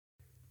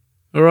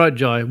All right,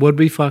 Jai, what did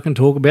we fucking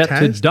talk about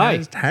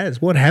today?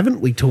 What haven't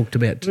we talked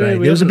about today?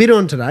 There was a bit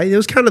on today. There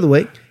was cunt of the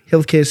week,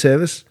 healthcare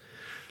service.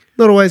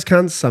 Not always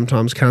cunts,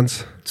 sometimes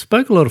cunts.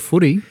 Spoke a lot of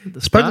footy.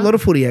 Spoke a lot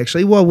of footy,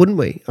 actually. Why wouldn't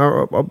we?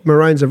 Our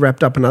Maroons have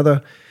wrapped up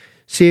another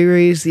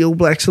series. The All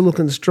Blacks are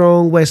looking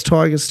strong. West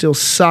Tigers still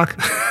suck.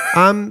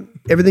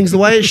 Everything's the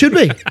way it should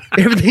be.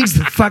 Everything's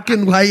the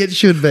fucking way it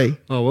should be.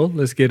 Oh, well,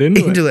 let's get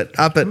into it.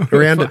 Up it,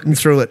 around it, and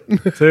through it.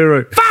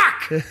 Zero. Fuck!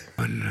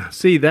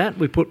 See that?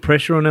 We put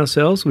pressure on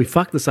ourselves. We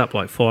fucked this up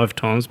like 5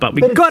 times, but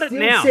we got it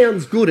now. It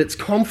sounds good. It's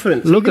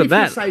confidence. Look Even at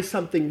that. If you say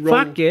something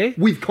wrong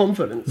with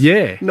confidence,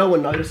 no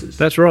one notices.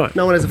 That's right.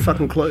 No one has a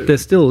fucking clue. They're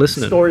still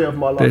listening. Story of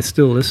my life. They're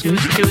still listening.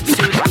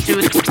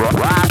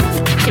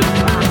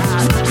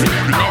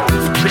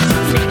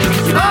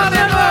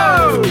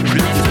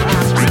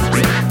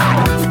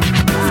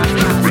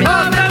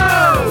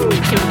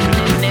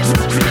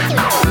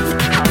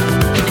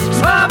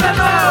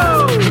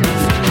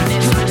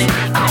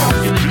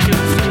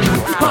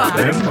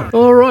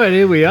 All right,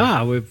 here we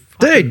are.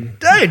 Dude,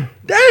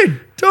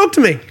 talk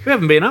to me. We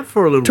haven't been up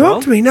for a little while.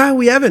 Talk to me. No,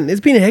 we haven't. It's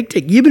been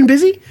hectic. You've been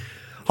busy?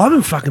 I've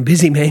been fucking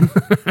busy, man.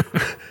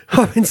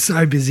 I've been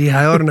so busy, hey.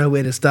 I don't know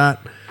where to start.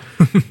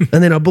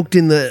 And then I booked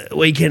in the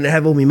weekend to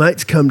have all my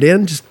mates come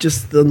down.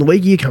 Just on the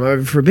week, you come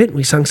over for a bit and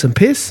we sung some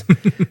piss.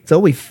 That's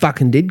all we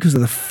fucking did because of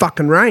the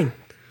fucking rain.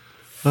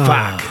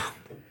 Fuck.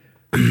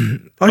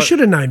 I should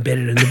have known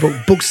better than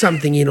to book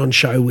something in on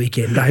show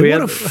weekend.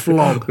 What a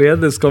flog. We had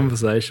this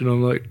conversation.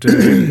 I'm like,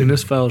 dude,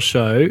 Innisfail's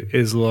show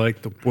is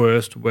like the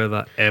worst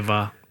weather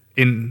ever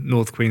in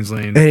North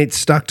Queensland. And it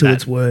stuck to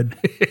its word.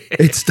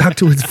 It stuck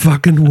to its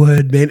fucking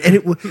word, man.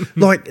 And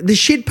the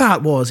shit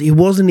part was it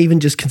wasn't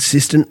even just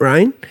consistent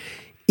rain.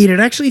 It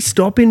had actually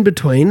stopped in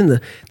between and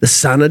the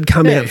sun had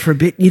come out for a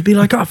bit. You'd be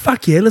like, oh,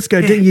 fuck yeah, let's go.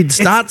 You'd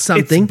start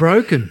something. It's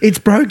broken. It's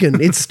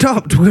broken. It's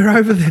stopped. We're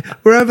over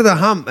the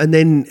hump. And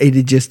then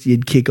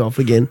you'd kick off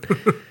again.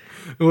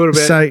 What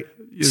about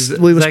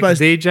we were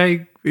supposed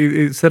DJ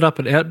he set up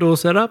an outdoor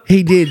setup?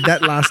 He did.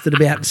 That lasted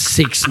about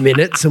 6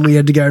 minutes and we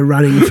had to go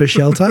running for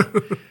shelter.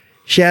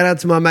 Shout out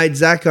to my mate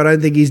Zach. I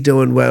don't think he's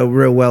doing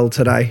real well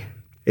today.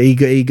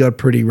 He got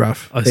pretty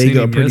rough. He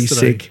got pretty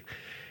sick.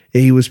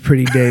 He was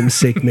pretty damn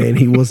sick, man.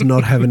 He was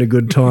not having a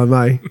good time,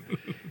 eh?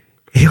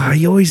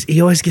 He always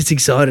gets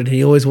excited.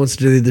 He always wants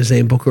to do the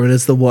Zambuca, and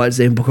it's the white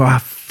Zambuca. I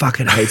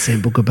fucking hate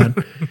Zambuca,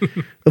 bud.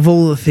 Of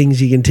all the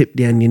things you can tip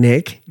down your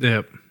neck,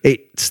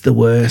 it's the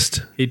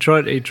worst. He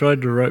tried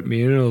to rope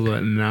me in. I was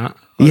like, nah.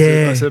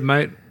 I said,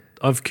 mate,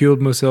 I've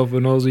killed myself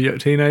when I was a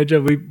teenager.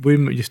 We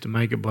used to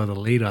make it by the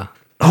litre.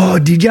 Oh,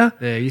 did ya?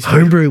 Yeah.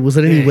 Homebrew, was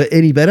it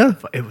any better?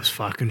 It was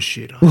fucking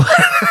shit.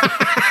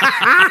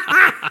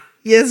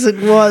 Yes, it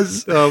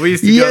was. Oh, we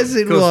used to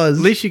it was.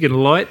 At least you can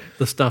light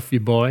the stuff you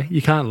buy.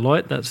 You can't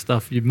light that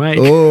stuff you make.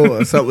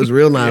 Oh, so it was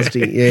real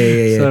nasty.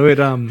 Yeah. So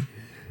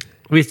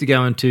we used to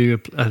go into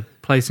a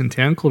place in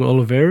town called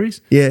Oliveri's.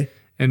 Yeah.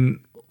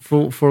 And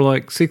for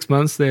like 6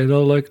 months there, they were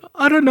like,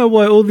 I don't know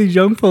why all these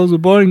young fellas are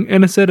buying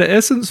Anisetta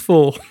Essence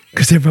for.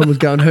 Because everyone was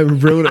going home and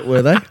brewing it,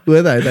 were they?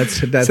 That's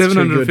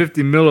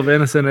 750 ml of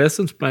Anisetta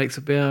Essence makes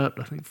about,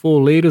 I think,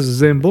 4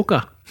 litres of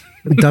Zambuca.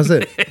 Does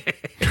it?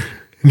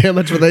 How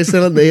much were they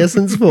selling the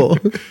essence for?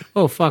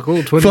 Oh, fuck all,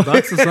 $20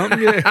 or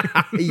something,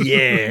 yeah.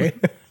 Yeah.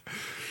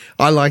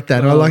 I like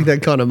that. I like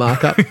that kind of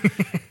markup.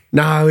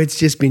 No, it's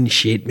just been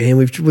shit, man.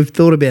 We've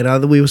thought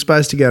about we were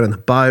supposed to go on the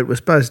boat. We're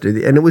supposed to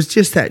do and it was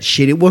just that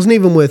shit. It wasn't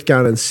even worth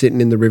going and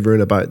sitting in the river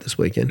in a boat this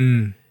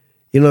weekend.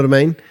 You know what I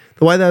mean?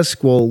 The way those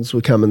squalls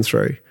were coming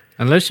through.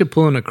 Unless you're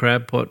pulling a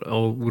crab pot, I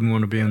wouldn't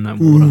want to be in that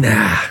water.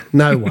 Nah,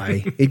 no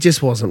way. It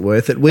just wasn't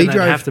worth it. They'd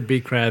have to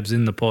be crabs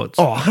in the pots.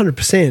 Oh,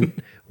 100%.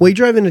 We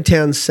drove into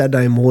town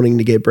Saturday morning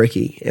to get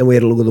brekkie and we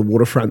had a look at the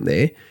waterfront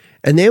there.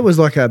 And there was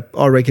like a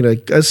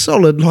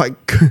solid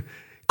like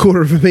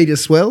quarter of a metre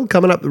swell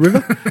coming up the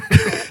river.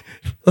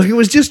 Like it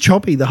was just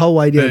choppy the whole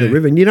way down the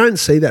river. And you don't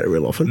see that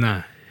real often.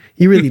 No.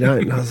 You really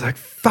don't. And I was like,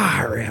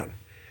 far out.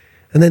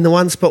 And then the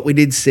one spot we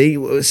did see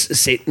was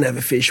sit and have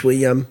a fish.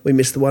 We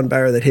missed the one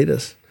barrow that hit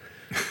us.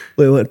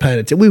 We weren't paying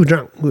attention. We were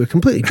drunk. We were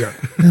completely drunk.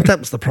 That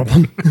was the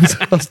problem.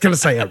 I was going to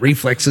say our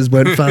reflexes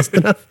weren't fast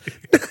enough.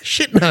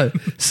 Shit, no.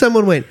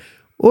 Someone went,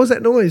 what was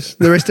that noise?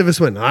 The rest of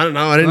us went, I don't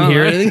know. I didn't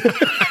hear anything.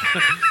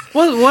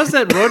 What was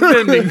that rod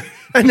bending?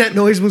 And that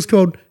noise was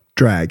called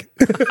drag.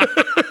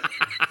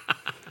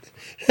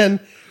 And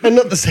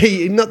not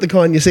the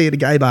kind you see at a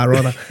gay bar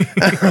either.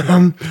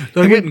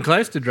 They're getting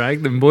close to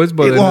drag them boys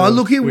by the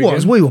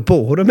was. We were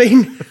bored. I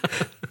mean,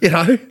 you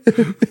know,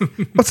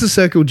 what's the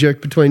circle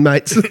jerk between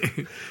mates?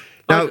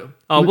 No.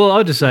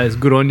 I'd just say it's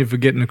good on you for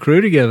getting a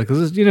crew together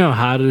because you know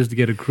how hard it is to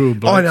get a crew of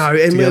blokes I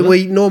know, and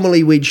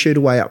together. we'd shoot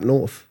away up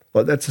north.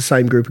 Like that's the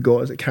same group of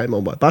guys that came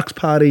on my Bucks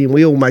party, and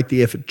we all make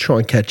the effort to try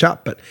and catch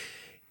up, but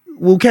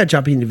we'll catch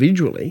up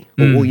individually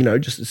or you know,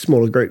 just in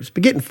smaller groups.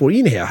 But getting 40,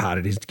 you know how hard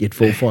it is to get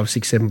 4, 5,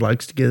 6, 7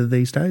 blokes together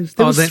these days.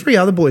 There was 3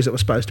 other boys that were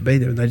supposed to be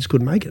there and they just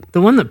couldn't make it.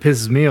 The one that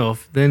pisses me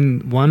off,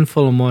 then one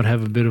fella might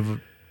have a bit of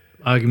an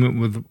argument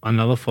with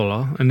another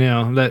fella and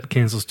now that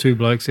cancels 2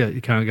 blokes out.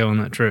 You can't go on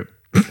that trip.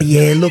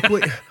 Yeah, look,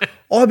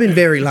 I've been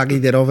very lucky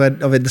that I've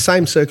had the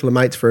same circle of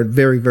mates for a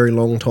very, very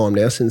long time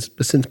now, since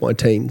my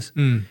teens.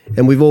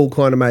 And we've all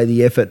kind of made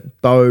the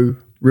effort. Bo,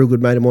 real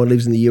good mate of mine,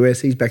 lives in the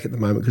US. He's back at the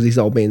moment because his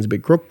old man's a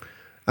bit crook.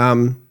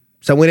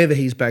 So whenever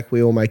he's back,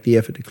 we all make the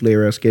effort to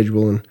clear our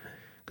schedule, and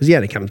because he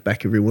only comes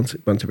back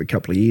once every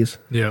couple of years.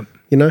 Yeah.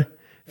 You know,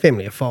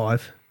 family of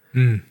 5.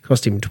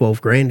 Cost him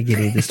 $12,000 to get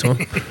here this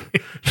time.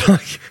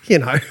 Like, you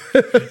know.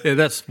 Yeah,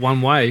 that's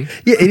one way.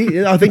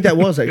 Yeah, I think that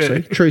was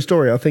actually. True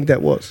story. I think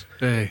that was.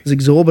 Yeah. It was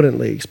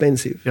exorbitantly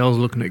expensive. Yeah, I was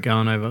looking at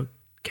going over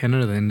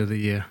Canada at the end of the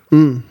year.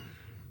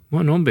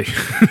 Might not be.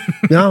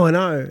 No, I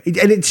know.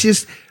 And it's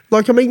just,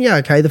 like, I mean, yeah,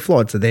 okay, the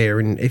flights are there,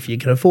 and if you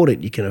can afford it,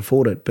 you can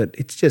afford it. But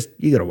it's just,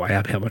 you got to weigh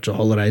up how much a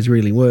holiday is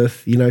really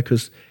worth, you know,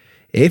 because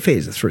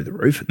airfares are through the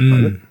roof at the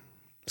moment.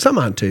 Some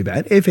aren't too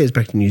bad. Airfares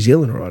back to New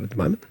Zealand are right at the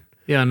moment.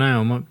 Yeah, I know.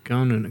 I might go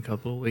on in a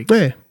couple of weeks.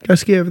 Yeah, go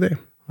ski over there.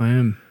 I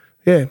am.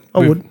 Yeah,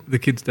 I would. The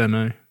kids don't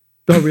know.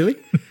 Oh, really?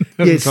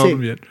 I haven't told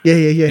him yet.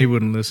 Yeah. He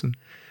wouldn't listen.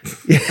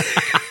 Yeah.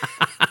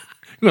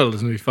 Not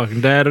listen to his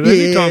fucking dad at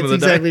any time of the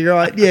that's exactly day.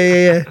 right.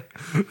 Yeah.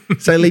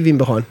 So leave him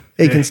behind.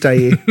 He can stay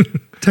here.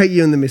 Take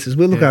you and the missus.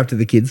 We'll look after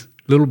the kids.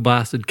 Little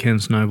bastard can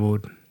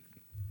snowboard.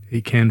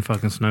 He can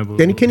fucking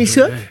snowboard. Can he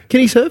surf? Yeah.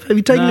 Can he surf? Have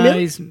you taken him out?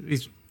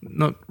 He's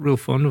not real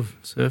fond of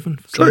surfing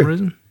for some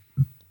reason.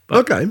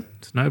 But Okay.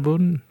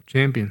 snowboarding,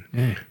 champion.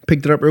 Yeah.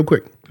 Picked it up real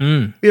quick.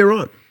 Yeah,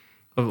 right.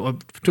 I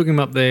took him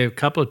up there a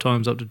couple of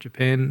times up to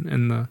Japan,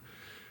 and the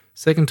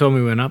second time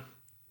we went up,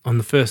 on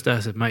the first day I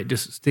said, mate,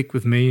 just stick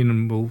with me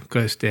and we'll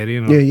go steady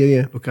and I'll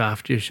Yeah. look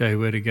after you, show you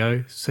where to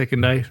go.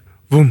 Second day,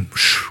 boom,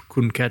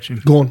 couldn't catch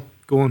him. Gone.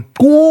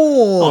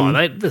 Oh,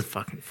 they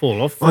fucking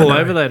fall off, fall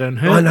over, they don't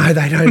hurt. I know,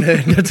 they don't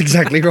hurt. That's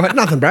exactly right.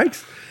 Nothing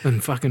breaks.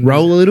 And fucking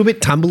Roll a little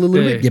bit, tumble a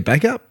little bit, get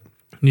back up.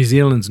 New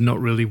Zealand's not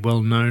really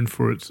well known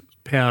for its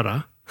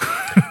powder.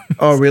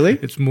 Oh, really?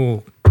 It's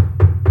more...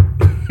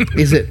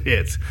 Is it?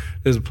 Yeah,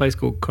 there's a place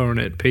called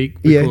Coronet Peak.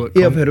 Yeah,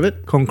 I've heard of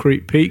it.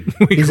 Concrete Peak.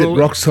 Is it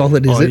rock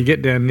solid, is it? You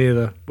get down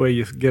near where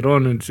you get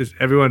on and it's just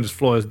everyone just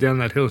flies down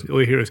that hill. All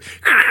you hear is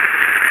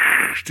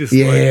just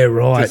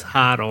right. Just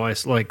hard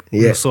ice, like on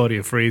the side of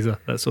your freezer,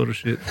 that sort of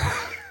shit.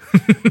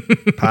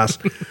 Pass.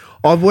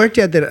 I've worked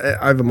out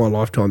that over my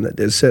lifetime that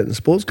there's certain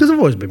sports, because I've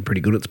always been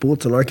pretty good at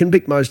sports and I can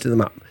pick most of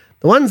them up.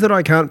 The ones that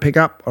I can't pick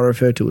up I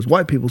refer to as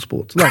white people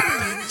sports. Like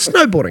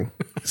snowboarding.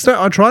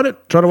 I tried it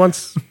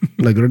once.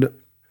 No good at it.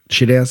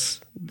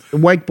 Shithouse.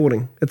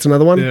 Wakeboarding. That's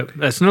another one. Yeah,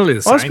 that's nearly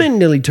the same. I spent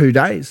nearly 2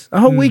 days, a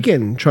whole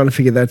weekend, trying to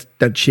figure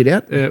that shit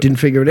out. Yep. Didn't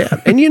figure it out.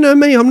 And you know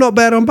me, I'm not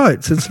bad on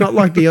boats. It's not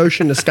like the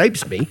ocean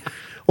escapes me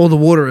or the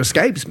water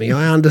escapes me.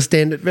 I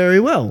understand it very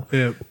well.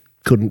 Yeah.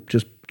 Couldn't.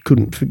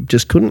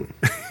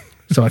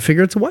 So I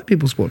figure it's a white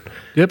people sport.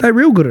 Yep. They're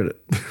real good at it.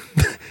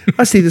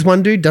 I see this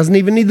one dude doesn't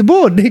even need the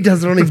board. He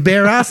does it on his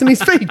bare ass and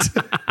his feet.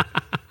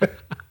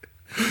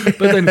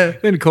 But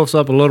then he coughs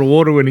up a lot of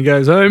water when he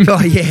goes home.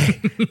 Oh, yeah.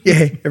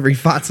 Yeah, every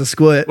fart's a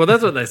squirt. Well,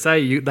 that's what they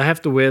say. They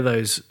have to wear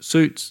those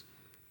suits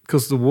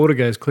because the water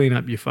goes clean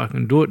up your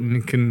fucking doot and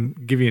it can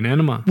give you an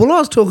enema. Well, I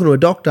was talking to a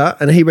doctor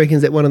and he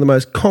reckons that one of the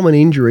most common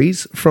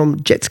injuries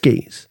from jet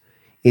skis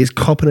is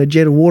copping a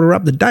jet of water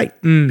up the date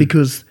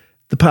because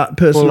the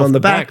person on the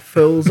back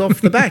falls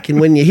off the back.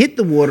 And when you hit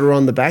the water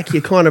on the back,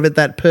 you're kind of at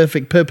that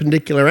perfect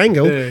perpendicular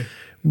angle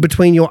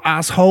between your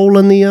asshole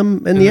and the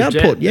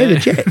output. Jet, the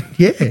jet.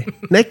 Yeah.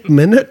 Neck,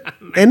 minute,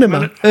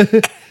 enema.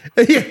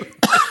 Yeah.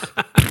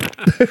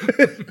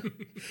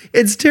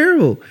 It's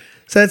terrible.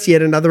 So that's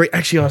yet another.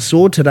 Actually, I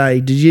saw today.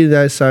 Did you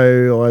know?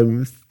 So I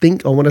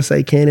want to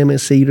say Can-Am or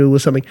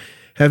something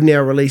have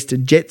now released a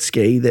jet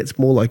ski that's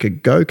more like a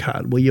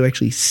go-kart where you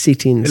actually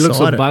sit inside it. Looks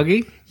like a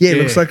buggy. Yeah, it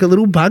looks like a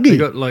little buggy. They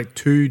got like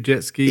 2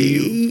 jet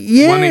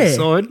ski, one each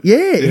side. Yeah,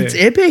 it's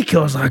epic. I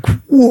was like,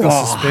 whoa,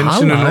 got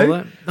suspension and all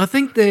that. I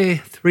think they're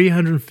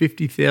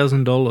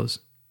 $350,000.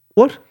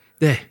 What?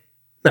 Yeah.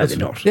 No, they're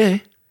not. Yeah.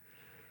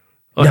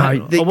 I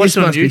watched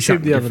it on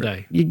YouTube the other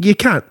day. You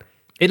can't.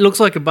 It looks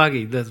like a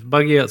buggy. There's a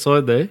buggy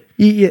outside there.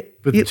 Yeah.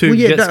 With 2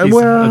 jet skis.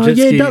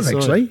 It does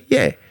actually.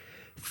 Yeah.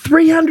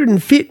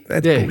 350.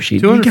 That's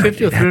bullshit.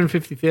 250 or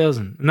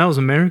 350,000. And that was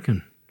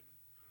American.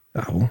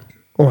 Oh,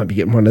 well, I might be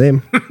getting one of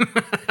them.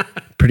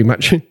 pretty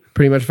much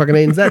fucking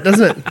ends that,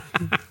 doesn't it?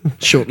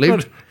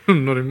 Short-lived.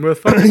 Not even worth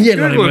fucking. Yeah,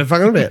 not even worth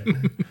fucking about.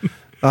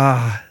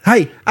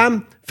 Hey,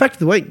 fact of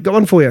the week, got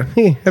one for you.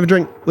 Here, have a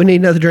drink. We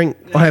need another drink.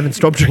 I haven't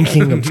stopped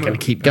drinking. I'm just going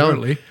to keep going.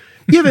 Apparently.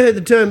 You ever heard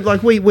the term,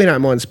 like we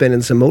don't mind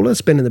spending some moolah,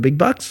 spending the big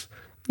bucks?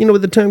 You know where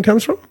the term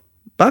comes from?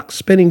 Bucks,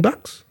 spending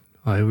bucks.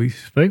 Oh, we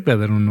spoke about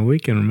that on the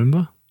weekend,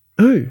 remember?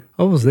 Who?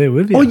 I was there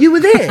with you. Oh, you were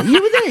there.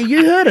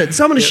 You heard it.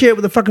 So I'm going to share it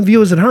with the fucking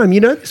viewers at home. You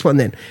know this one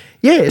then.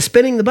 Yeah,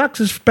 spending the bucks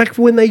is back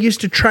when they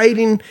used to trade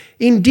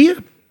in deer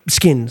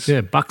skins.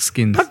 Yeah,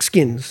 buckskins.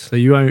 Buckskins. So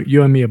you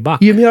owe me a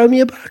buck. You owe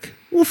me a buck.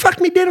 Well,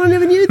 fuck me dead, I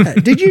never knew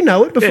that. Did you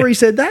know it before he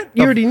said that?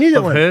 You already knew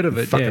that one. I've heard of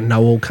it, Fucking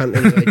know all cunt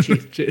anyway.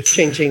 Cheers.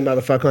 Ching, ching,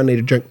 motherfucker, I need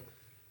a drink.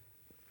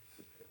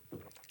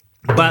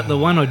 But the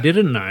one I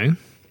didn't know,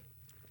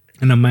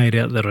 and I made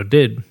out that I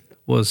did,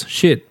 was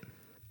shit.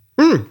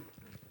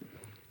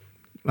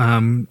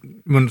 want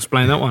to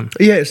explain that one?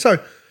 Yeah, so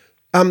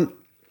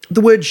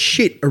the word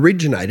shit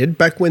originated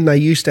back when they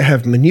used to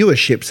have manure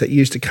ships that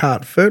used to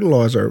cart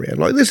fertiliser around.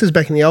 Like this is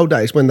back in the old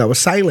days when they were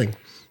sailing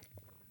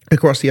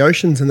across the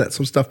oceans and that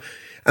sort of stuff.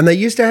 And they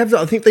used to have,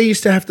 I think they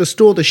used to have to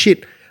store the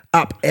shit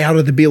up out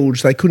of the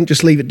bilge. They couldn't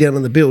just leave it down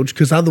in the bilge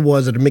because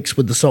otherwise it'd mix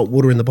with the salt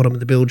water in the bottom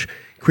of the bilge,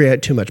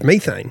 create too much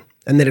methane.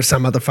 And then if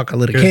some other fucker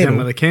lit a Goes candle. down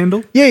with a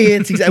candle? Yeah,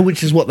 it's exactly,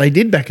 which is what they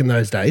did back in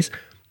those days.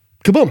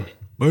 Kaboom.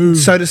 Boom.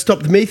 So to stop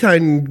the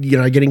methane,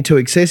 getting too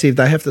excessive,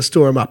 they have to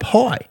store them up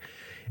high.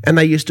 And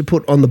they used to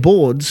put on the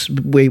boards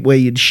where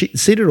you'd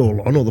sit it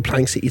all on, or the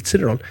planks that you'd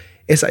sit it on,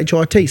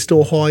 SHIT,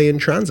 store high in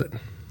transit.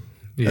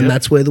 Yep. And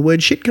that's where the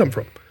word shit come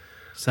from.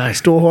 So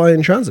store high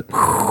in transit.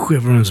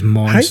 Everyone's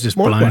mind's just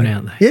blown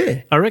out there.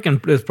 Yeah. I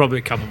reckon there's probably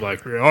a couple of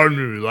blokes. I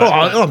knew that.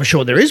 I'm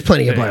sure there is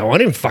plenty of blokes. I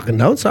didn't fucking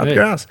know. It's up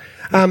your ass.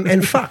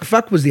 And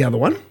fuck was the other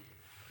one.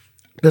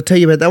 Did I tell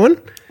you about that one?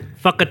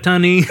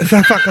 Fuckatani.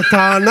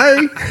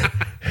 Fuckatani.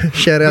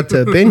 Shout out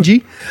to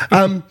Benji.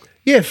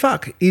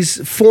 Fuck is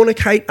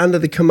fornicate under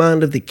the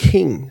command of the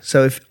king.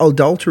 So if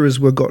adulterers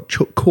were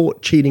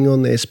caught cheating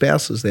on their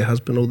spouses, their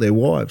husband or their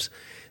wives,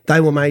 they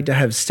were made to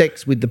have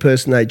sex with the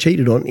person they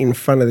cheated on in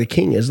front of the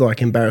king as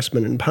like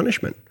embarrassment and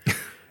punishment.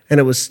 And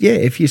it was,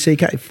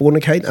 F-U-C-K,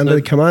 fornicate under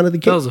the command of the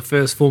king. That was the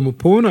first form of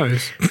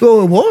pornos.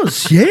 Well, it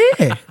was,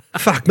 yeah.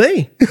 Fuck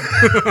me.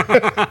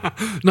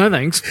 No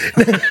thanks.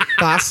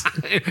 Pass.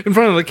 In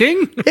front of the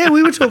king? Yeah,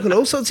 we were talking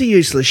all sorts of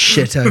useless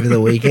shit over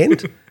the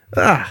weekend.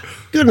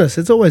 Goodness,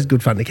 it's always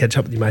good fun to catch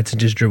up with your mates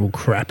and just dribble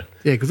crap.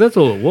 Yeah, because that's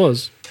all it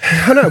was.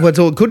 I know, that's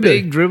all it could do.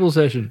 Big dribble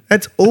session.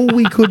 That's all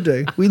we could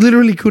do. We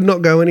literally could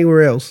not go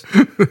anywhere else.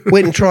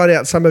 Went and tried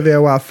out some of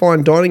our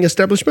fine dining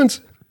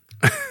establishments.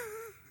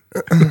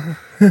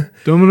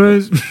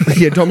 Domino's?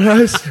 Yeah,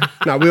 Domino's.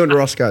 No, we went to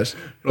Roscoe's.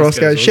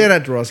 Roscoe's. Shout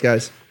out to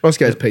Roscoe's.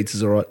 Roscoe's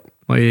Pizza's all right.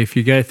 Well, yeah, if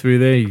you go through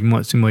there, you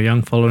might see my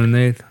young fella in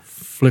there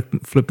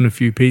flipping a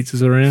few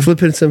pizzas around.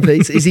 Flipping some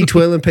pizzas. Is he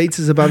twirling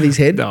pizzas above his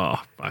head? Oh,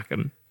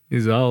 fucking.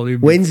 He's old.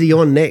 When's he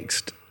on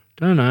next?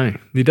 Don't know.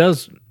 He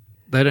does.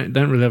 They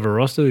don't really have a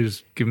roster. They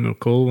just give him a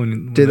call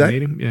when they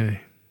need him. Yeah.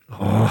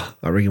 Oh,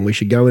 I reckon we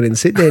should go in and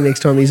sit there next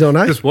time he's on,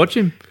 eh? Just watch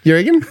him. You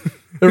reckon?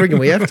 I reckon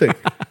we have to.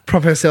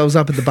 Prop ourselves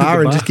up at the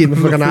bar and just give him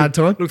a fucking hard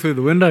time. Look through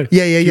the window.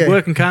 Yeah. Keep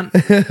working,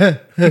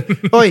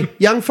 cunt. Oi,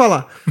 young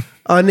fella,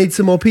 I need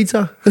some more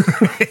pizza.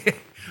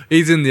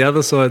 He's in the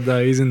other side,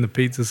 though. He's in the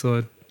pizza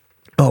side.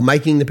 Oh,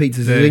 making the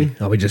pizzas, is he?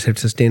 Oh, we just have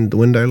to stand at the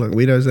window like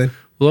weirdos then?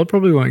 Well, I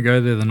probably won't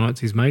go there the nights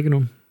he's making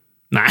them.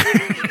 Nah.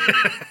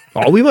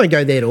 Oh, we won't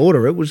go there to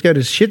order it. We'll just go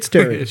to shit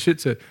stirring. Yeah,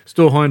 shit's a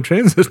store high in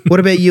transit. What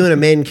about you and a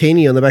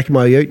mankini on the back of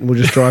my ute and we'll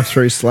just drive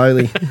through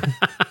slowly?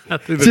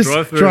 Through the just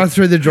drive-through. drive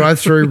through the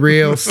drive-through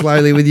real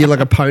slowly with you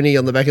like a pony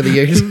on the back of the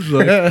ute.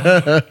 Like,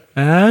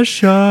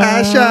 Asha,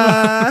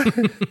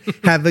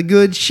 have a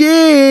good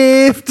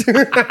shift.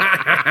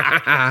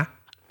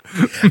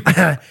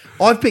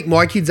 I've picked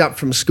my kids up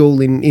from school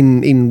in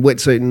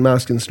wetsuit and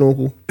mask and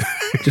snorkel.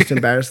 Just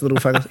embarrassed little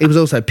fuckers. It was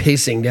also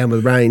pissing down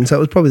with rain, so it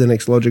was probably the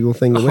next logical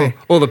thing to wear.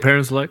 All the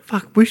parents are like,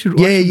 fuck, we should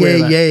wear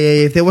that.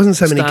 Yeah. If there wasn't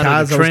so many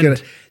cars, I was going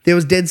to... There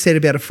was dead set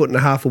about 1.5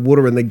 foot of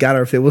water in the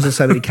gutter. If there wasn't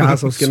so many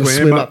cars, I was going to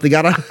swim up the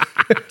gutter.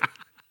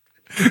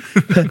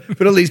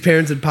 But all these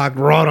parents had parked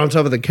right on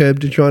top of the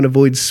curb to try and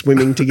avoid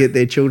swimming to get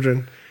their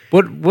children.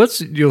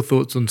 What's your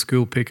thoughts on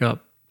school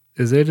pickup?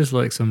 Is there just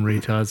like some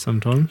retards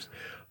sometimes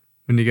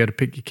when you go to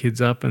pick your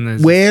kids up and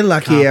there's... We're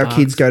lucky our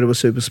kids go to a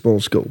super small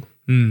school.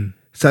 Mm.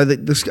 So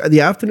the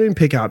afternoon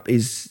pickup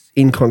is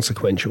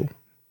inconsequential.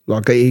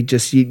 Like you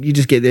just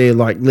get there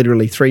like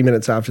literally 3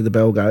 minutes after the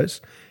bell goes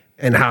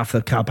and half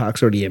the car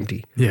park's already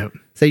empty. Yeah.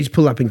 So you just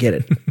pull up and get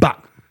it.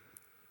 But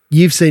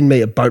you've seen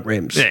me at boat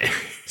ramps. Yeah.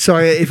 So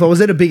if I was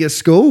at a bigger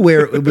school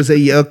where it was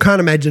I can't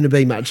imagine it'd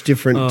be much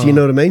different. Do you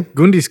know what I mean?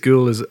 Gundy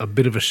School is a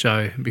bit of a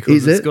show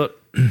because it's got...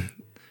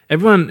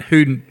 Everyone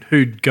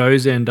who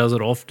goes there and does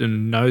it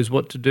often knows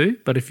what to do.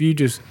 But if you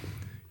just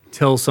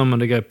tell someone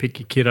to go pick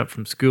your kid up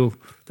from school,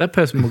 that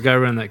person will go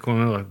around that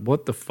corner like,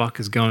 what the fuck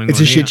is going on? It's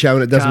a shit show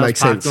and it doesn't make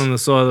sense. Parked on the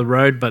side of the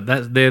road, but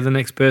they're the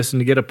next person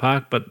to get a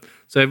park. But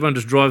so everyone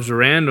just drives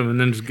around them and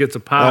then just gets a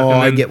park. Oh,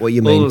 and then I get what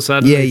you all mean. All of a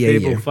sudden,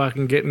 people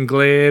fucking getting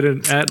glared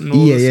at and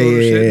all this sort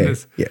of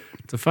shit. Yeah.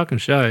 It's a fucking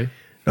show.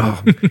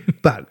 Oh,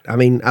 but I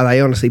mean, are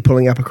they honestly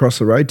pulling up across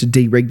the road to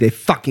de-rig their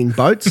fucking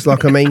boats?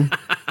 Like, I mean,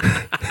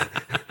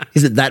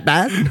 is it that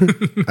bad?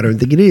 I don't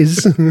think it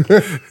is.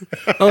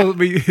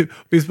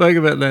 We spoke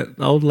about that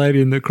old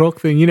lady in the croc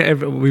thing. You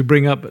know, we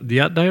bring up the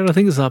update. I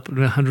think it's up at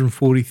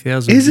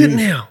 140,000. Is it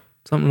now?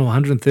 Something like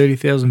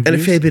 130,000 views.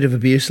 And a fair bit of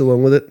abuse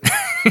along with it.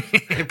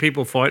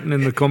 People fighting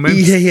in the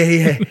comments.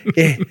 Yeah.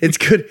 It's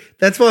good.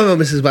 That's why my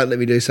missus won't let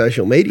me do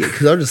social media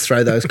because I'll just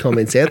throw those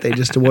comments out there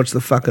just to watch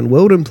the fucking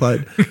world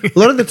implode. A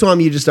lot of the time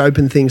you just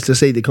open things to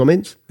see the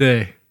comments.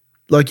 Yeah.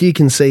 Like you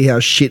can see how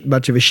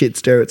much of a shit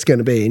stir it's going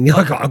to be and you're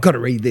like, oh, I've got to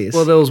read this.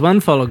 Well, there was one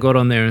fella got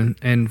on there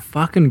and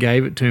fucking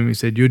gave it to him. He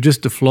said, you're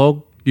just a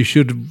flog. you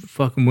should have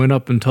fucking went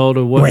up and told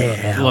her what.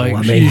 Well, like,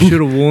 I mean, you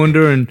should have warned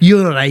her. And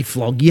you're not a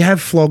flog. You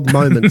have flog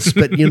moments,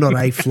 but you're not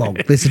a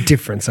flog. There's a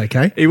difference,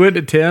 okay? He went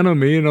to town on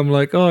me, and I'm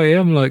like, oh yeah.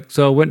 I'm like,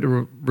 so I went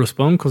to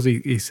respond because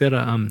he said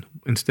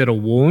instead of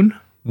warm,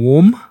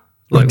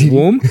 like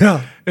warm.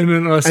 Yeah. And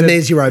then I said, and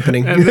there's your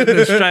opening. And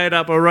then straight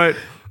up, I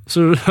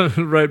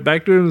wrote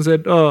back to him and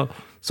said, oh,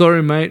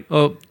 sorry, mate.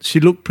 Oh, she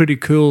looked pretty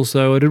cool,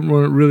 so I didn't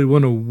really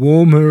want to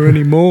warm her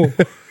anymore.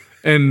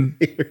 And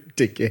You're a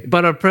dickhead.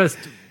 But I pressed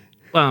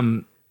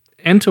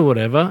enter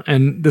whatever,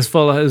 and this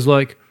fella is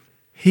like,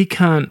 you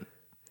can't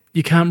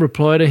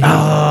reply to him.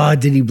 Oh,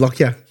 did he block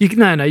you? You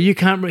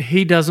can't.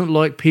 He doesn't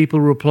like people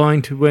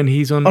replying to when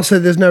he's on. Oh, so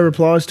there's no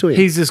replies to him.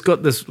 He's just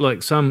got this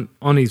like some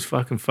on his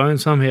fucking phone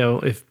somehow.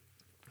 If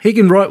he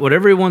can write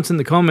whatever he wants in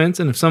the comments,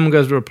 and if someone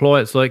goes to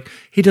reply, it's like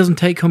he doesn't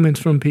take comments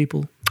from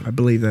people. I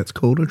believe that's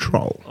called a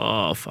troll.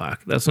 Oh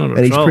fuck, that's not a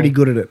and troll. He's pretty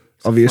good at it,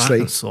 obviously.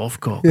 Fucking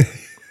soft cock.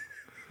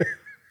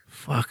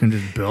 Fucking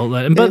just belt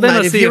that. But then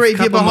mate, I see if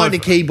you're behind a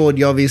keyboard,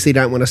 you obviously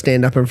don't want to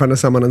stand up in front of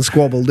someone and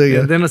squabble, do you?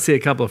 Yeah, then I see a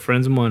couple of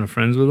friends of mine are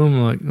friends with them.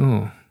 I'm like,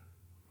 oh, I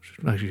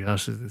should actually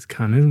ask this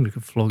cunt in. We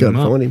could flog him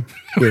up. Go and find him.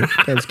 Yeah,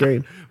 don't scare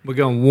him. We're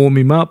going to warm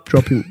him up.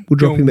 We'll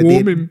drop him at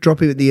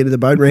the end of the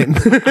boat ramp.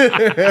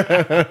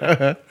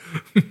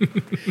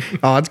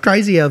 Oh, it's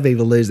crazy how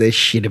people lose their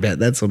shit about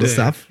that sort of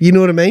stuff. You know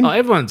what I mean? Oh,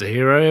 everyone's a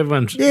hero.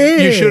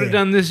 You should have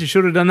done this. You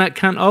should have done that.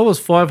 Cunt. I was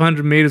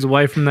 500 metres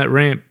away from that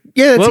ramp.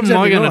 Yeah, that's what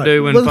exactly am I going to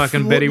do when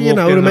fucking Betty walked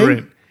down the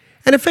ramp?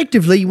 And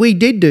effectively, we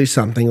did do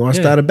something. I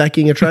started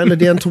backing a trailer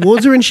down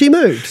towards her and she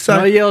moved. So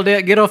I yelled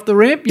out, get off the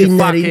ramp, you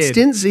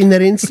fuckhead. In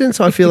that instance,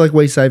 I feel like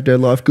we saved her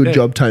life. Good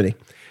job, Tony.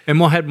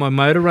 And I had my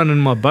motor running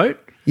my boat.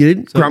 You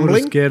didn't? So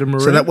grumbling?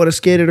 So that would have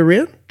scared it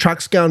around?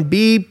 Trucks going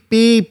beep,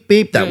 beep,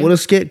 beep. That would have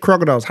scared.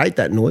 Crocodiles hate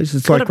that noise.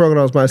 It's like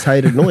crocodiles' most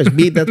hated noise.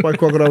 Beep, that's why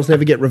crocodiles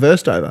never get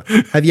reversed over.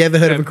 Have you ever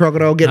heard of a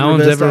crocodile getting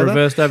reversed over?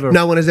 Reversed over?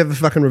 No one has ever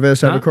fucking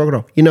reversed over a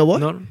crocodile. You know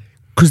what?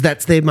 Because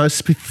that's their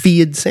most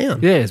feared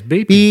sound. Yeah, it's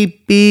beep.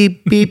 Beep,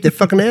 beep, beep. They're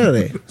fucking out of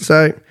there.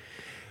 So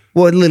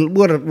what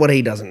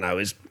he doesn't know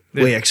is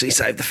we actually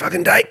saved the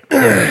fucking day.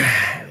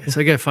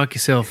 So go fuck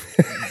yourself.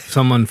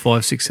 Someone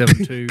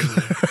 5672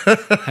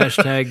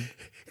 hashtag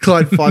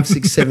Clyde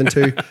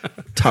 5672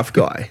 tough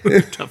guy.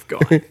 Tough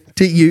guy.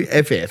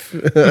 TUFF.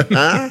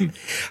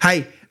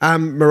 Hey,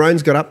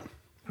 Maroons got up.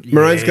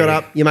 Maroons got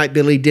up. Your mate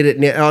Billy did it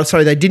now. Oh,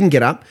 sorry, they didn't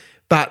get up,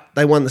 but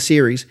they won the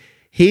series.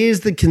 Here's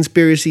the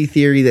conspiracy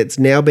theory that's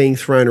now being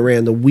thrown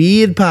around. The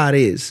weird part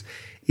is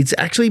it's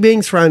actually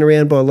being thrown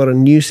around by a lot of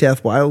New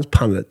South Wales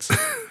pundits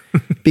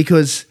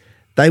because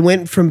they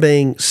went from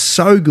being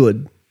so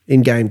good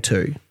in Game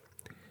 2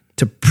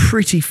 to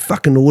pretty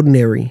fucking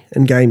ordinary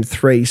in Game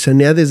 3. So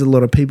now there's a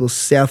lot of people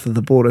south of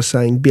the border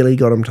saying Billy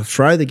got them to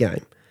throw the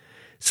game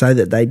so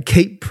that they'd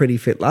keep Pretty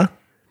Fittler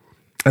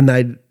and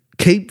they'd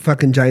keep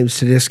fucking James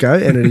Tedesco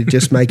and it'd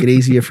just make it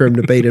easier for him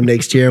to beat him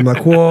next year. I'm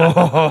like, whoa,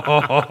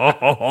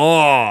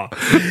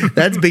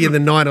 that's bigger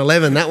than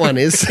 9/11, that one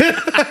is.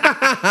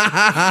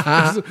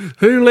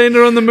 Who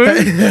landed on the moon?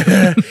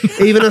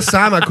 Even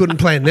Osama couldn't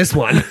plan this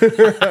one.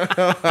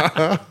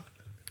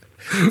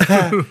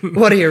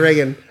 What do you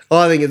reckon?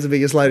 I think it's the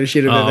biggest load of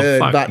shit I've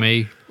ever heard. Fuck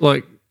me.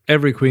 Like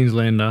every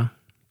Queenslander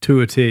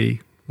to a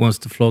T wants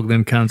to flog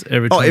them cunts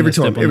every time.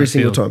 Every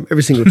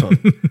single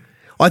time.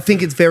 I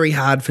think it's very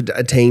hard for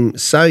a team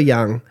so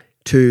young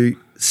to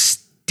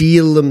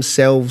steel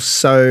themselves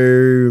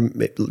so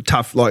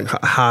tough, like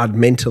hard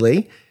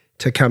mentally,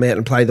 to come out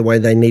and play the way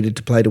they needed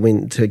to play to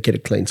win, to get a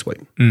clean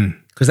sweep.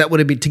 Because that would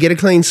have been, to get a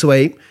clean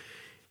sweep,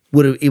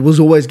 it was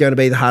always going to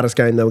be the hardest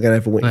game they were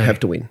going to have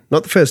to win.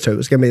 Not the first two, it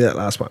was going to be that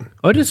last one.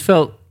 I just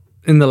felt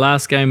in the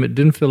last game it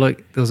didn't feel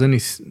like there was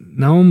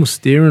no one was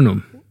steering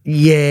them.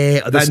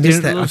 Yeah, they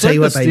missed that. I'll tell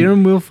you what, the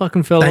steering wheel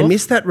fucking fell off. They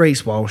missed that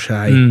Reece Walsh,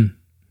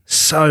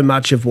 so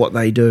much of what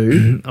they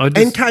do. And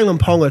Kalen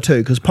Ponga too,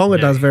 because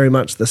Ponga does very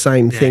much the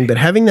same thing. But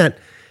having that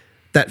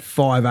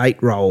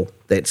 5'8" role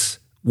that's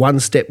one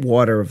step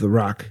wider of the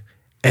ruck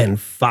and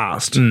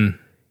fast.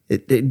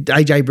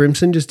 AJ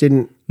Brimson just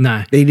didn't.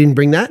 No, he didn't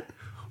bring that.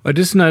 I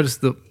just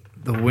noticed the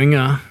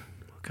winger. I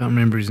can't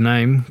remember his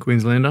name.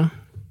 Queenslander,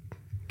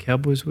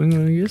 Cowboys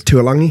winger, I guess.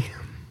 Tuolangi.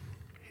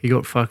 He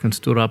got fucking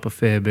stood up a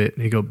fair bit.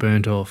 He got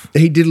burnt off.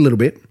 He did a little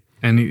bit.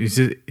 And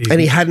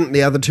he hadn't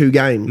the other two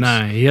games.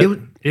 No, he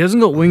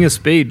hasn't got winger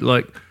speed.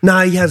 No,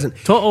 he hasn't.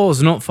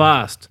 To'o's not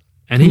fast,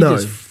 and he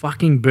just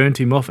fucking burnt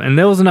him off. And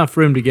there was enough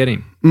room to get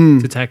him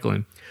to tackle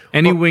him.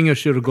 Any winger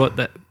should have got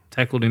that,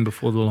 tackled him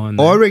before the line.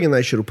 I reckon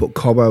they should have put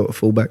Cobbo at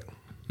fullback.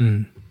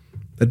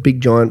 That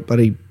big giant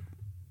buddy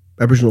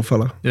Aboriginal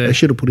fella. Yeah. They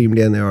should have put him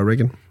down there, I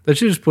reckon. They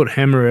should just put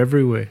Hammer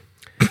everywhere.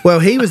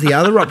 Well, he was the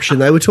other option.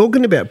 They were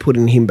talking about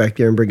putting him back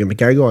there and bringing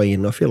McGagai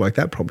in. I feel like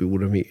that probably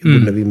wouldn't have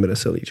even been a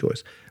silly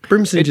choice.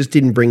 Brimson just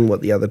didn't bring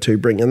what the other two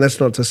bring, and that's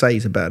not to say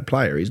he's a bad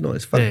player. He's not.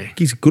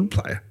 He's a good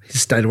player. He's a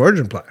state of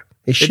origin player.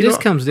 It just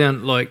comes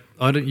down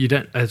you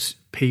don't as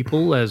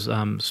people, as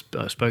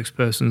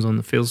spokespersons on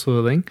the field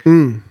sort of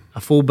thing. a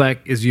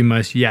fullback is your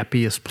most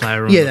yappiest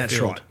player on the field. Yeah, that's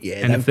right. Yeah,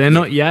 and if they're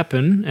not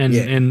yapping,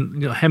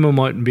 and Hammer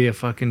mightn't be a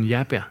fucking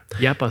yapper.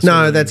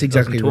 No, that's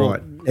exactly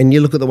right. And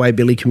you look at the way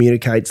Billy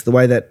communicates, the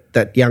way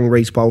that young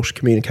Reece Walsh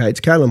communicates,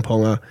 Kalen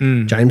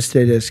Ponga, James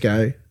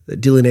Tedesco,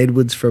 Dylan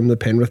Edwards from the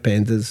Penrith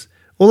Panthers,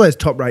 all those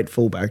top-rate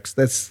fullbacks,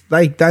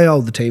 they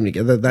hold the team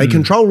together. They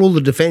control all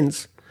the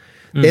defence.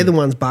 They're the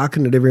ones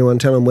barking at everyone,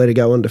 telling them where to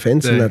go on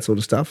defence and that sort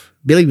of stuff.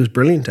 Billy was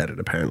brilliant at it,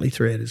 apparently,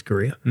 throughout his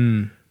career.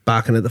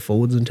 Barking at the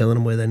forwards and telling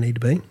them where they need to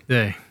be.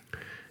 Yeah.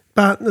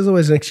 But there's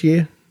always next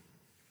year.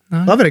 No.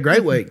 I've had a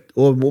great week.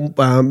 Or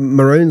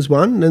Maroons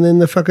won, and then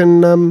the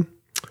fucking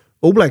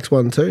All Blacks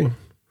won too.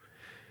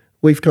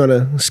 We've kind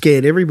of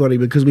scared everybody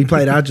because we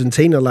played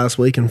Argentina last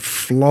week and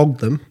flogged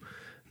them.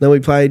 Then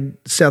we played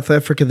South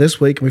Africa this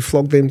week and we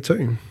flogged them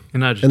too.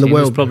 And Argentina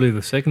was probably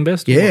the second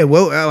best? Yeah,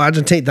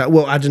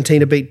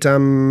 Argentina beat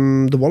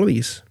the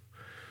Wallabies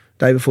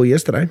day before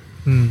yesterday.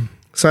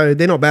 So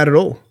they're not bad at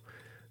all.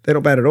 They're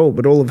not bad at all,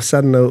 but all of a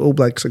sudden the All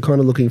Blacks are kind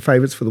of looking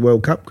favourites for the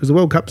World Cup because the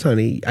World Cup's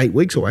only 8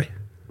 weeks away.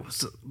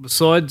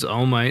 Besides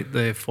old mate,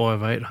 they're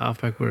 5'8",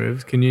 halfback,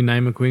 whatever. Can you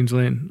name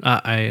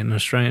an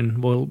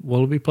Australian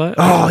Wallaby player?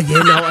 Oh,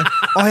 yeah, no,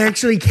 I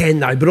actually can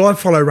though, but I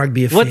follow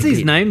rugby a fair What's his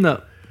bit. name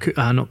though?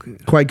 Not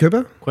Quade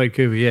Cooper? Quade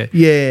Cooper, yeah.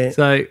 Yeah.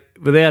 So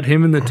without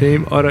him in the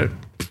team, I don't...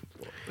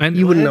 And,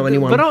 you wouldn't know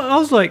anyone. But I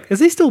was like, is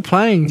he still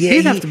playing? Yeah,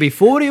 He'd have to be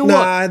 40 or what?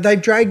 No, they've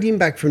dragged him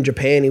back from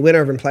Japan. He went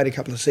over and played a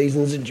couple of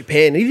seasons in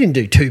Japan. He didn't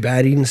do too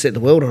bad. He didn't set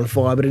the world on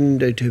fire, but he didn't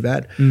do too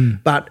bad.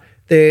 But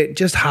they're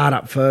just hard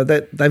up for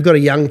that. They've got a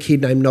young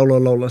kid named Nolo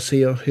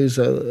Lolosio, who's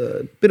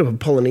a bit of a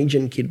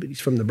Polynesian kid, but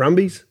he's from the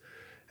Brumbies.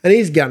 And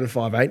he's gunning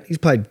 5'8". He's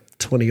played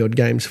 20-odd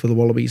games for the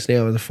Wallabies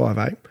now as a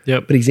 5'8".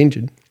 Yep. But he's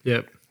injured.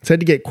 Yep. So had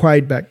to get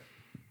Quade back.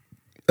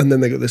 And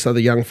then they got this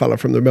other young fella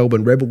from the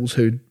Melbourne Rebels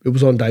who it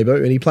was on debut,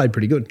 and he played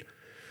pretty good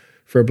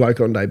for a bloke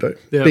on debut.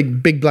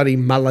 Yep. Big bloody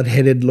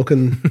mullet-headed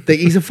looking thing.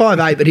 He's a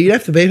 5'8", but he'd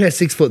have to be about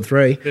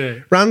 6'3".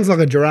 Yeah. Runs like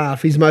a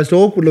giraffe. He's the most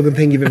awkward-looking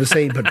thing you've ever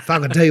seen, but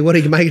fuck, I tell you what,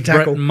 he can make a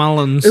tackle. Brett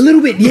Mullins. A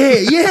little bit, yeah,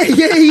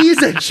 he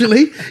is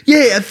actually.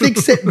 Yeah, a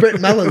thick-set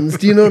Brett Mullins,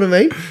 do you know what I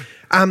mean?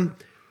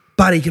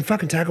 But he can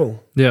fucking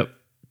tackle. Yep.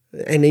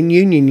 And in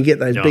Union, you get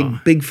those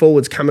big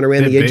forwards coming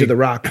around the edge of the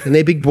ruck, and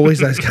they're big boys,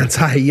 those can't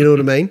say, you know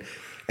what I mean?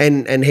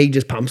 And he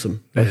just pumps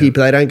them. They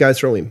don't go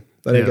through him.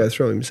 They don't go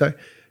through him. So,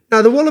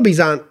 no, the Wallabies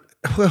aren't,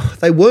 well,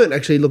 they weren't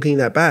actually looking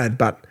that bad,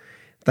 but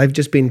they've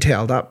just been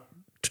towed up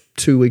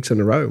 2 weeks in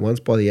a row,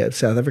 once by the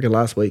South Africa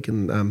last week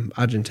and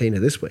Argentina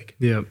this week.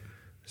 Yeah.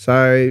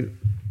 So,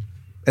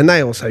 and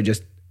they also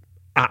just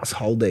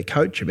arseholed their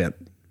coach about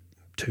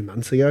 2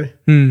 months ago.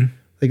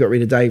 They got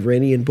rid of Dave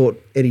Rennie and brought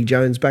Eddie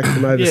Jones back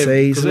from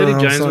overseas. Yeah, because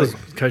Eddie Jones was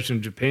coaching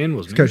in Japan,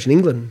 wasn't he? He was coaching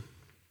England.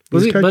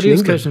 But he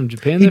was coaching in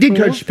Japan. He did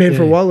coach Japan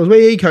for a while as well.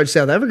 He coached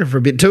South Africa for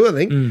a bit too, I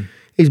think.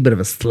 He's a bit of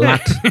a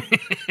slut.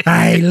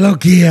 Hey,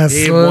 look here,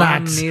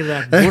 slut. Near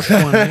that bush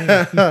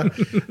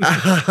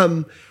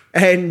one,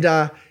 and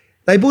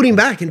they brought him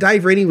back, and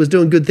Dave Rennie was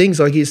doing good things,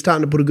 like he was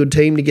starting to put a good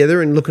team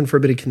together and looking for a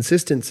bit of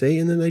consistency,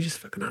 and then they just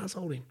fucking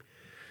arseholed him.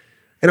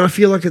 And I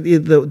feel like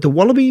the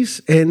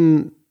Wallabies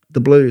and the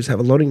Blues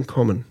have a lot in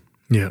common.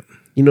 Yeah.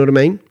 You know what I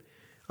mean?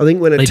 I think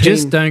when they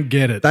just don't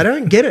get it. They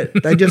don't get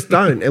it. They just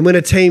don't. And when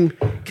a team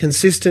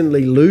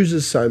consistently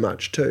loses so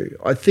much too,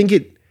 I think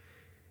it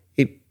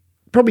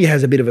probably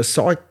has a bit of a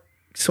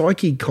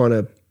psyche kind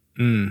of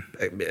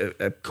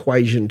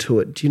equation to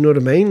it. Do you know what I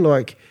mean?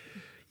 Like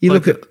you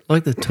look at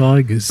like the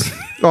Tigers.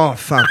 Oh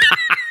fuck,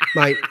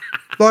 mate!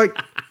 Like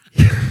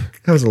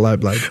that was a low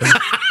blow.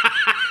 That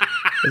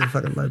was a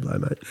fucking low blow,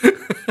 mate.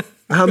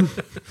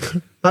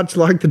 Much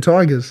like the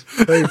Tigers.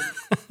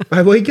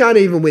 We can't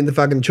even win the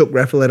fucking chook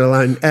raffle at our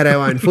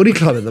own footy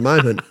club at the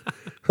moment.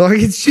 Like,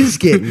 it's just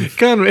getting...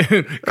 Can't win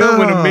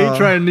a meat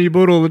train and you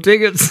bought all the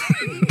tickets.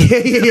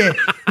 Yeah.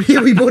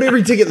 Yeah, we bought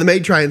every ticket in the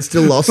meat train and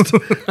still lost.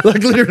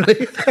 Like,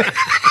 literally.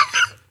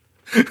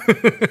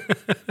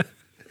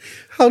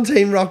 Whole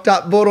team rocked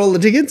up, bought all the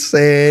tickets,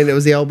 and it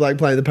was the old bloke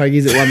playing the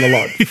pokies that won the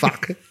lot.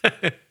 Fuck.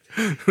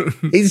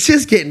 It's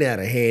just getting out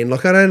of hand.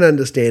 Like, I don't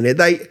understand it.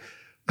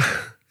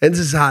 And this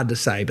is hard to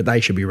say, but they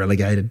should be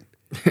relegated.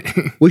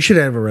 We should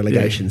have a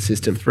relegation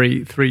system.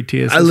 Three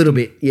tiers. A little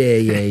bit.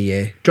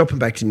 Yeah. Drop them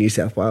back to New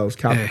South Wales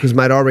Cup. Because,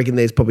 mate, I reckon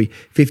there's probably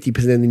 50%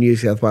 of the New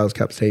South Wales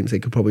Cup teams that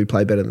could probably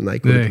play better than they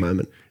could at the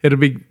moment. It'll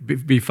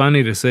be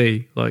funny to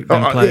see, like,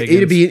 them play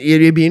it'd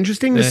be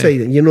interesting to see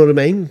them, you know what I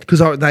mean?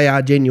 Because they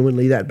are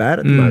genuinely that bad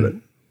at the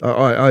moment.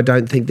 I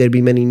don't think there'd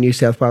be many New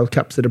South Wales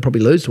Cups that'd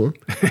probably lose to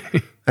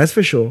them. That's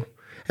for sure.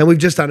 And we've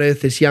just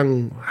unearthed this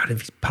young, I don't know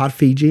if he's part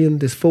Fijian,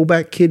 this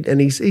fullback kid, and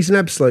he's an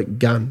absolute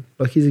gun.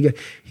 Like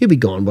he'll be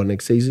gone by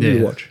next season.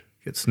 You watch.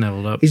 Get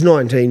snaveled up. He's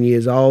 19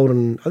 years old,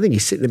 and I think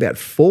he's sitting about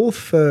 4th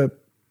for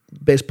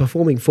best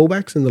performing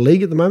fullbacks in the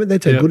league at the moment.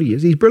 That's how good he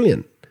is. He's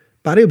brilliant,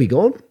 but he'll be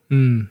gone.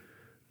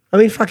 I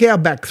mean, fuck, our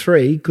back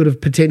three could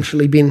have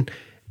potentially been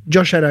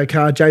Josh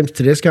Adokar, James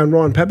Tedesco, and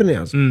Ryan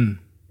Papenhuyzen.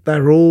 They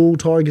were all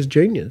Tigers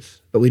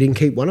juniors, but we didn't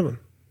keep one of them.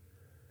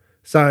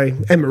 So,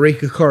 and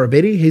Marika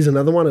Korobetti, he's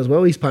another one as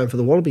well. He's playing for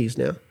the Wallabies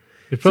now.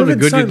 It's probably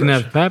good you didn't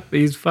have Pap.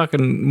 He's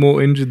fucking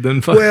more injured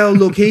than fucking. Well,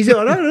 look, I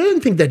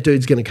don't think that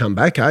dude's going to come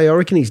back, I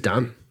reckon he's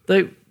done.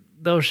 They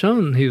were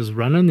showing he was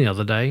running the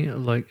other day,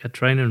 like a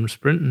training and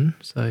sprinting.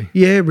 So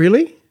yeah,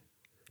 really?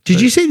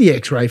 Did you see the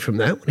X-ray from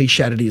that when he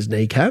shattered his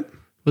kneecap?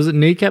 Was it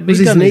kneecap?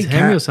 He's done his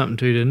hammy or something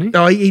too, didn't he?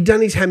 No, he'd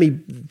done his hammy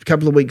a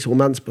couple of weeks or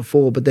months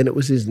before, but then it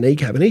was his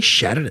kneecap, and he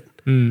shattered it.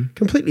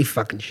 Completely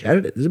fucking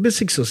shattered it. There's about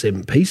 6 or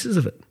 7 pieces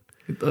of it.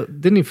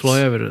 Didn't he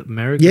fly over to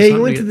America? Yeah, he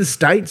went to the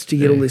States to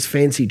get all this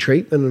fancy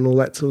treatment and all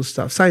that sort of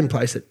stuff. Same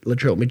place that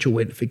Latrell Mitchell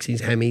went to fix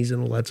his hammies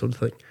and all that sort of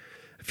thing.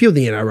 A few of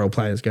the NRL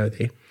players go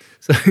there.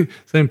 So,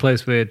 same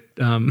place where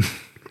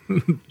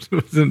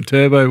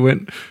Turbo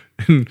went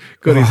and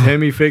got his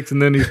hammy fixed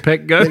and then his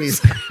pec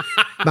goes.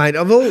 Mate,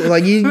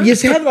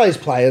 you have those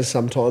players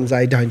sometimes,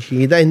 don't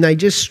you? They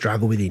just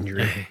struggle with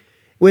injury.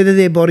 Whether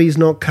their body's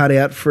not cut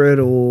out for it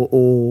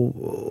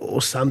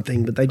or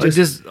something, but they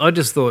just... I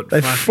just thought,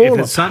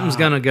 if something's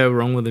going to go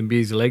wrong with him, be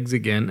his legs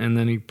again, and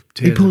then he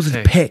pulls his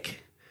pec.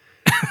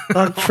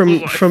 Like from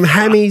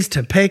hammies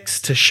to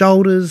pecs to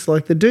shoulders,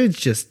 like the dude's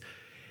just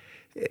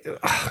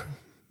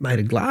made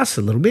of glass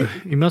a little bit.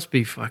 He must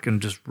be fucking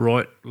just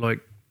right, like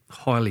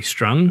highly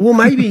strung. Well,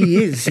 maybe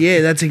he is. Yeah,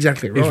 that's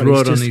exactly right. He's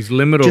right on his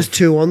limit. Just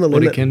too on the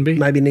limit. What he can be.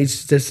 Maybe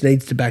needs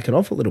to back it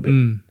off a little bit.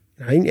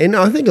 And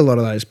I think a lot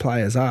of those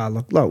players are.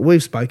 Like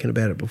we've spoken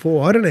about it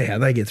before. I don't know how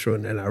they get through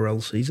an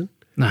NRL season.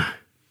 No.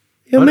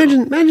 Yeah,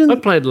 imagine. I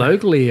played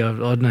locally. I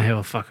don't know how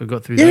the fuck I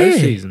got through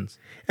those seasons.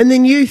 And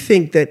then you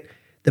think that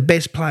the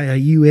best player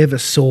you ever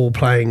saw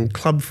playing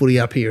club footy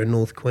up here in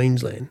North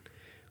Queensland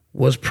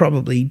was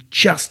probably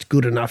just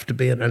good enough to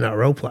be an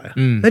NRL player.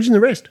 Imagine the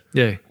rest.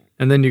 Yeah.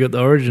 And then you got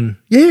the origin.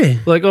 Yeah.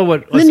 Like,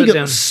 and then you got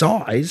the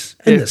size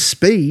and the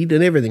speed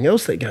and everything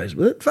else that goes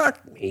with it.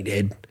 Fuck me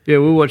dead. Yeah,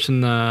 we were watching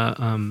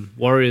the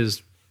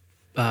Warriors,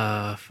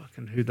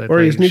 who they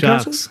Warriors play?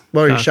 Newcastle? Sharks.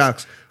 Warriors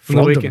Sharks.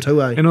 Flogged them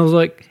too, eh? And I was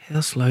like, how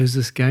slow is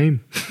this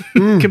game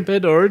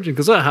compared to Origin?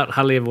 Because I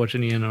hardly ever watch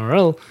any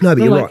NRL. No,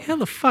 but you're right. How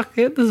the fuck?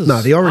 This is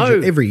the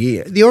Origin slow. every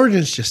year. The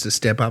Origin's just a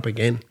step up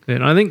again. Yeah,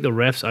 and I think the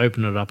refs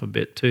open it up a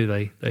bit too.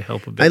 They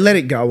help a bit. They let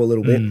it go a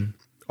little bit.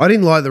 I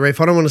didn't like the ref.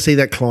 I don't want to see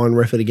that Klein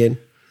ref it again.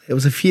 There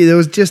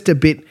was just a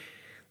bit.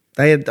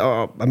 They had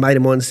a mate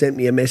of mine sent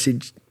me a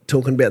message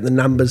talking about the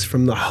numbers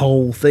from the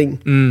whole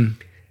thing.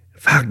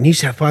 Fuck, New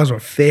South Wales were a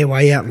fair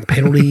way out in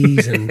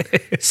penalties and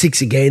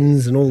 6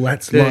 agains and all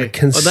that's like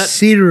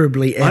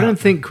considerably out. I don't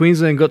think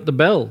Queensland got the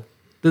bell.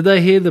 Did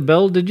they hear the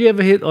bell? Did you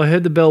ever hear? I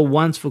heard the bell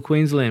once for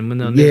Queensland when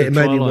they were near the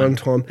maybe try line one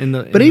time.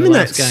 But even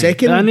that game.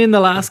 second, only in the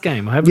last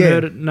game. I haven't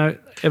heard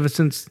it ever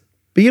since.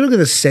 But you look at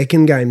the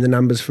second game, the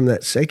numbers from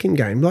that second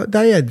game, like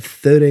they had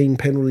 13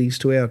 penalties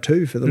to our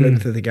 2 for the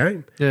length of the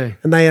game. Yeah.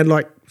 And they had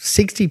like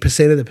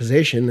 60% of the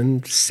possession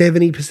and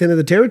 70% of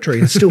the territory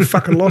and still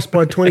fucking lost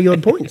by 20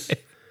 odd points.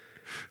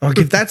 Like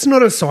if that's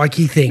not a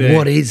psyche thing,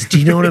 what is? Do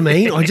you know what I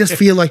mean? I just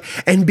feel like,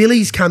 and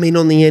Billy's come in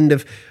on the end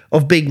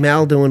of Big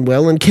Mal doing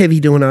well and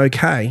Kevy doing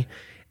okay.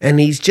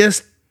 And he's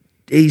just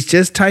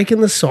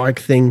taken the psych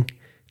thing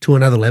to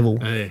another level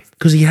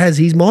because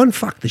he's mind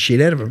fucked the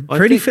shit out of him.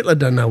 Freddie Fittler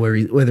doesn't know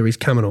whether he's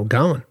coming or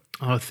going.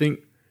 I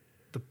think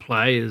the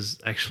players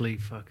actually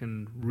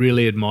fucking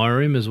really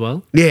admire him as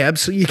well. Yeah,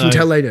 absolutely. You can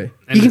tell they do.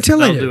 You can tell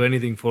they do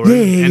anything for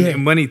him.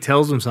 And when he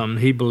tells them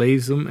something, he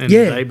believes them and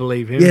they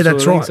believe him. Yeah,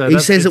 that's right. So he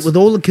says it with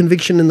all the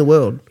conviction in the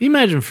world.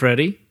 Imagine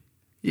Freddie.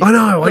 I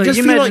know. I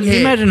just feel like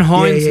imagine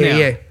Hines now.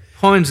 Yeah.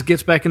 Hines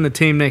gets back in the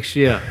team next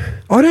year.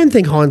 I don't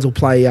think Hines will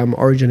play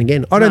Origin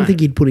again. I don't think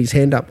he'd put his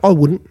hand up. I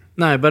wouldn't.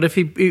 No, but if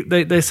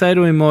they say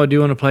to him, "Oh, do you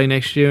want to play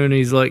next year?" and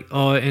he's like,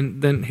 "Oh,"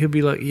 and then he'll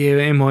be like, "Yeah,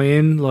 am I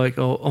in?" Like,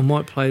 "Oh, I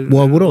might play."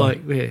 Why would I?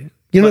 Like, you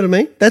know what I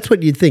mean? That's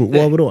what you'd think.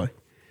 Why would I?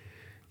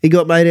 He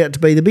got made out to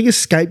be the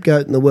biggest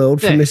scapegoat in the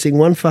world for missing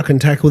one fucking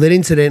tackle. Then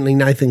incidentally,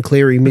 Nathan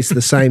Cleary missed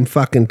the same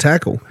fucking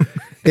tackle.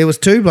 There was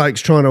 2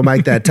 blokes trying to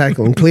make that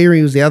tackle, and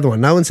Cleary was the other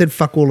one. No one said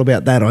fuck all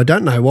about that. I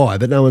don't know why,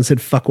 but no one said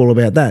fuck all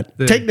about that.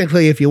 Yeah.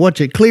 Technically, if you watch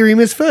it, Cleary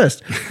missed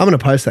first. I'm going to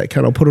post that,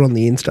 I'll put it on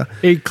the Insta.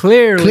 He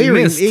clearly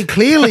missed. He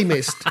clearly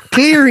missed.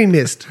 Cleary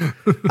missed.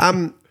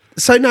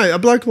 So, no, a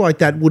bloke like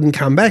that wouldn't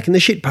come back. And the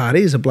shit part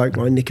is a bloke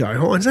like Nico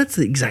Hines, that's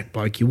the exact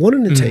bloke you want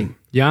in a team.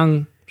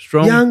 Young,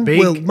 strong,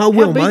 big. Well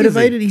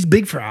motivated. He's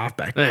big for a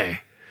halfback. Yeah.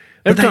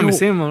 Every time I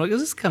see him, I'm like, is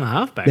this kind of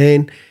halfback?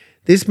 Man,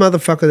 this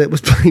motherfucker that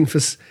was playing for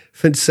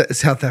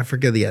South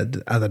Africa the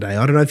other day,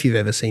 I don't know if you've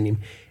ever seen him.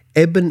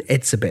 Eben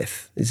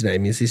Etzebeth, his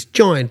name is, this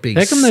giant big.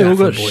 How come they all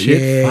got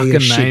shit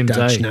fucking names,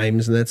 Dutch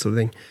names and that sort of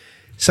thing.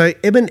 So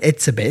Eben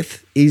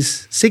Etzebeth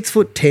is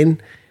 6'10"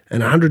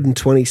 and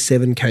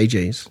 127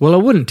 kgs. Well, I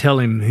wouldn't tell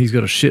him he's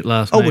got a shit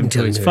last name. I wouldn't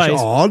tell his face.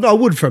 I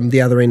would from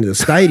the other end of the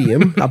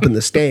stadium, up in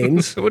the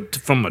stands,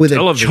 from with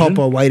television. A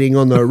chopper waiting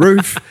on the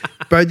roof.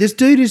 Bro, this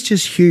dude is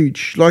just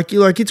huge. Like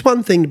it's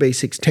one thing to be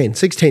 6'10".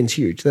 6'10's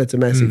huge. That's a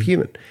massive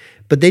human.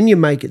 But then you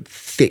make it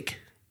thick.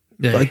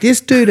 Yeah. Like this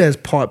dude has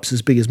pipes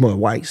as big as my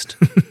waist.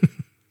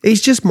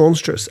 He's just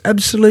monstrous.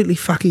 Absolutely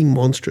fucking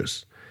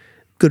monstrous.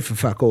 Good for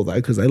fuck all though,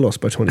 because they lost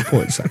by 20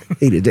 points. So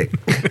eat a dick.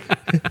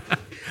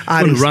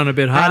 run a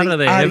bit harder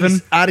there,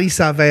 Evan. Artie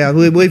Savea.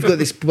 We've got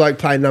this bloke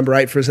playing number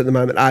 8 for us at the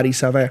moment, Artie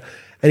Savea,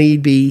 and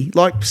he'd be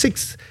like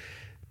 6'3",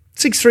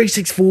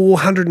 6'4",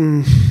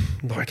 108,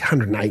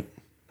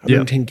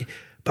 110. Yep.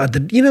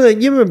 But you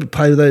remember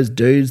play with those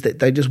dudes that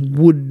they just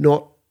would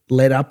not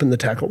let up in the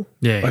tackle.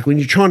 Yeah. Like when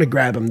you're trying to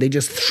grab them, they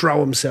just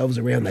throw themselves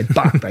around. They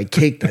buck, they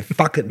kick, they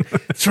fucking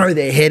throw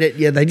their head at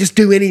you. They just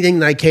do anything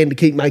they can to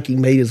keep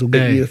making meters or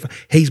get you.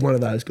 He's one of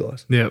those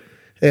guys. Yep.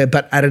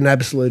 But at an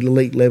absolute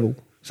elite level.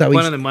 So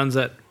one of them ones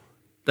that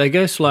they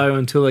go slow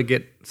until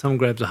someone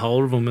grabs a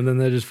hold of them and then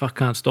they just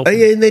can't stop them.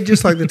 Yeah, and they're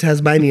just like the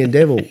Tasmanian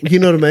devil. You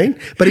know what I mean?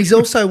 But he's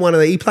also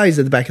he plays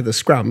at the back of the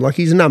scrum. Like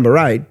he's a number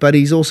 8, but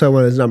he's also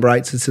one of those number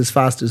 8s that's as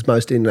fast as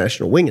most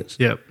international wingers.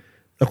 Yep.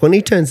 Like when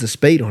he turns the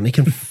speed on, he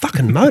can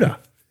fucking motor.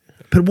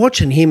 But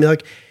watching him,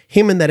 like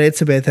him and that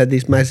Etzebeth had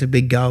this massive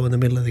big goal in the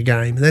middle of the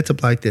game. And that's a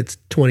bloke that's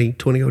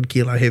 20 odd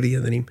kilo heavier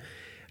than him.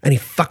 And he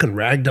fucking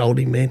ragdolled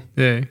him, man.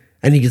 Yeah.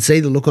 And you could see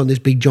the look on this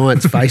big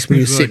giant's face when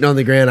he was sitting on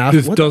the ground after.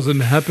 This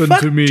doesn't happen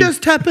to me.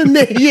 Just happened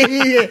there.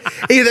 Yeah.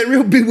 Yeah, that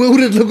real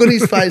bewildered look on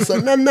his face.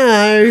 Like,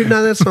 no,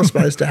 that's not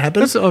supposed to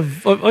happen.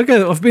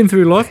 I've been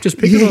through life just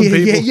picking on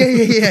people.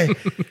 Yeah.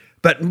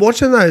 But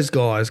watching those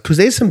guys, because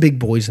there's some big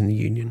boys in the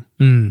union.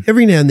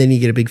 Every now and then you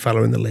get a big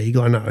fella in the league,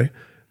 I know.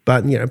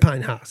 But,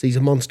 Payne Haas, he's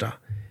a monster.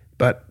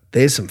 But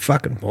there's some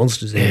fucking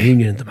monsters in the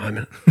union at the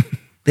moment.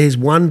 There's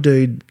one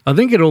dude. I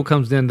think it all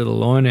comes down to the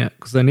line out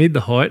because they need the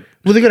height.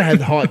 Well, they've got to have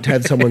the height to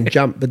have someone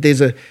jump. But there's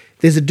a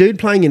dude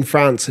playing in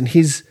France and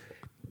his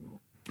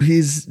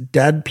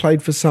dad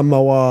played for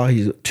Samoa.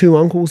 He's got 2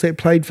 uncles that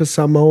played for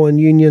Samoa and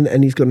Union,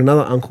 and he's got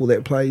another uncle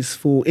that plays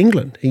for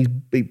England. He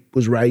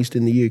was raised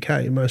in the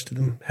UK. Most of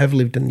them have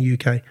lived in the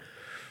UK.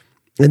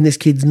 And this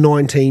kid's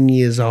 19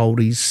 years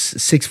old. He's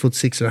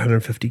 6'6" and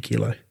 150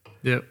 kilo.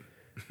 Yep.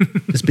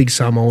 This big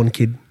Samoan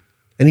kid.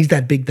 And he's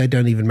that big they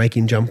don't even make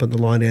him jump on the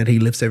line out. He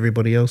lifts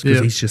everybody else because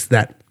he's just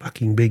that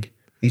fucking big.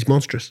 He's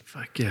monstrous.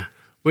 Fuck yeah.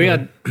 When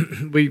I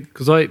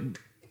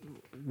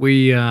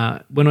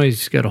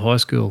used to go to high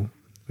school,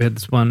 we had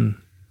this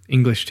one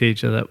English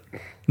teacher that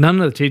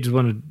none of the teachers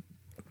wanted to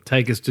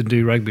take us to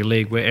do rugby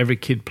league where every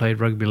kid played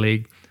rugby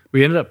league.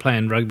 We ended up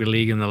playing rugby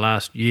league in the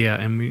last year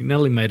and we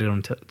nearly made it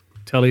on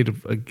telly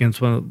against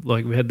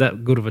we had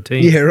that good of a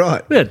team. Yeah,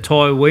 right. We had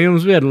Ty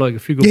Williams. We had like a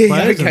few good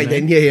players. Yeah, okay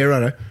then. Yeah,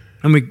 right.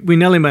 And we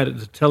nearly made it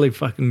to telly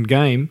fucking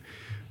game.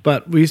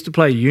 But we used to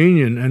play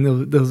union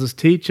and there was this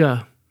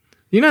teacher.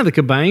 You know the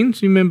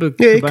Cobains? You remember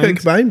Brett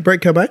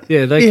Cobain.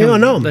 Yeah, I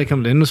know them. They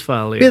come to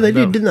Innisfail. Yeah, they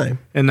did, didn't they?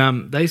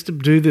 And they used to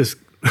do this.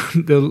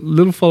 The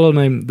little fellow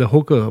named the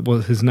hooker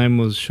his name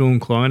was Sean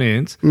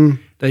Kleinance.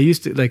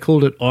 They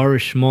called it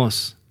Irish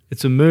Moss.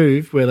 It's a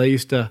move where they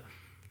used to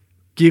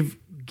give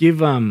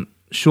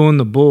Sean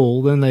the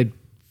ball, then they'd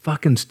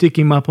fucking stick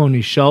him up on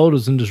his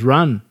shoulders and just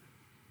run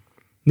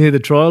near the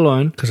try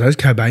line. Because those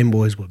Cobain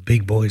boys were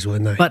big boys,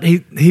 weren't they? But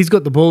he's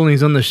got the ball and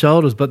he's on the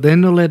shoulders, but they're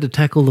not allowed to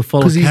tackle the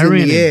fellow carrying him.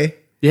 Because he's in the air.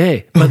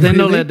 Yeah, but they're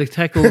not allowed to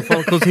tackle the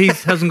fellow because he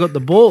hasn't got the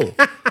ball.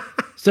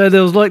 So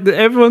there was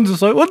everyone's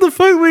just like, what the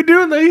fuck are we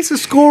doing? They used to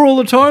score all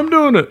the time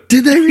doing it.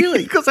 Did they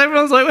really? Because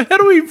everyone's like, what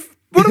do we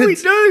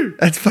do?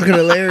 That's fucking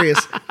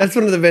hilarious. That's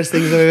one of the best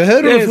things I've ever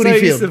heard on a footy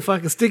field. Used to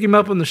fucking stick him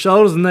up on the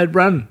shoulders and they'd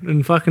run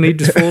and fucking he'd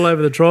just fall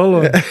over the try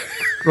line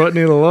right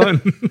near the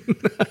line.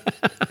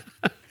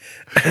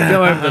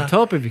 Go over the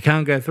top if you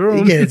can't go through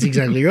them. Yeah, that's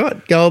exactly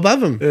right. Go above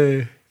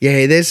them.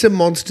 Yeah, there's some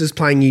monsters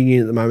playing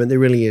union at the moment. There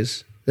really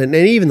is. And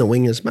even the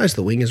wingers, most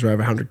of the wingers are over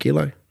 100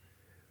 kilo.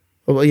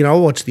 Well, I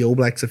watch the All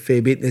Blacks a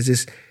fair bit. There's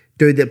this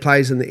dude that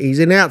plays he's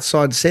an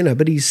outside centre,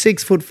 but he's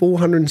 6'4",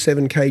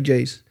 407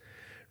 kgs.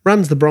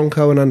 Runs the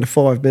Bronco in under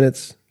 5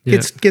 minutes.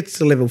 Gets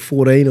to level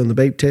 14 on the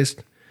beep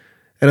test.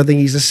 And I think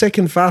he's the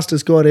second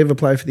fastest guy to ever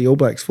play for the All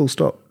Blacks, full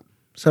stop.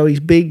 So he's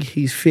big,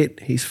 he's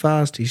fit, he's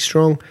fast, he's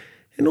strong.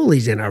 And all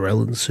these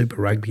NRL and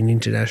Super Rugby and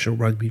international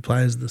rugby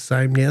players are the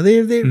same now.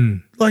 They're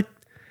like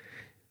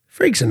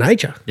freaks of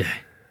nature. Yeah.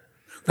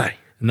 Aren't they?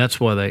 And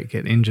that's why they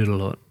get injured a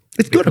lot.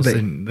 It's got to be.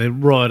 They're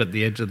right at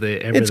the edge of their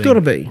everything. It's got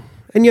to be.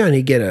 And you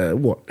only get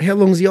how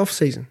long's the off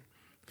season?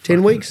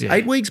 10 weeks? Yeah.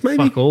 8 weeks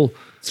maybe? Fuck all.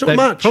 It's not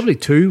much. Probably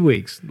 2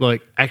 weeks,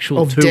 like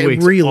actual 2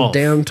 weeks real off.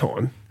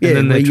 downtime. Yeah, and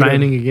then they're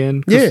training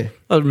again. Yeah.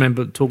 I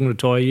remember talking to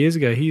Ty years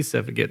ago. He used to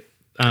have to get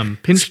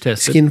pinch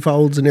tested. Skin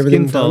folds and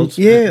everything. Skin folds.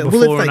 Yeah.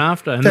 Before and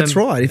after. And that's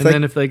right.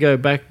 Then if they go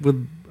back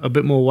with a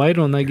bit more weight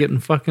on, they're getting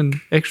fucking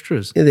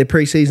extras. Yeah, their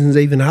pre-season's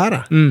even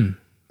harder.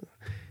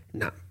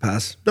 No,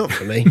 pass. Not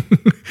for me.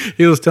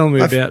 He was telling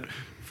me about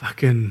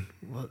fucking...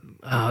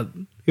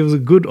 he was a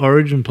good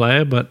Origin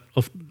player, but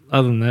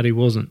other than that, he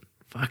wasn't.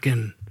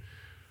 Fucking...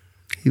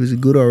 He was a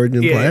good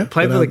Origin player.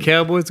 Played for the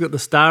Cowboys, got the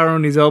star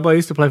on his elbow. He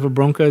used to play for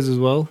Broncos as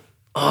well.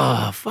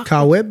 Oh, fuck.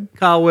 Carl Webb?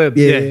 Carl Webb,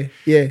 yeah.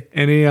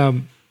 And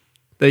he,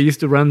 they used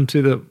to run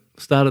to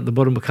start at the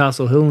bottom of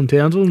Castle Hill in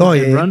Townsville. Oh,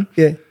 yeah. Run.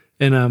 Yeah.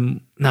 And,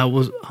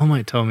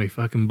 mate told me,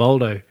 fucking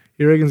Boldo.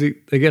 He reckons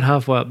they get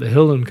halfway up the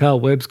hill and Carl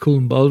Webb's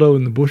calling Boldo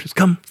in the bushes.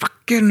 Come,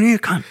 fuck, get in here,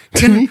 come.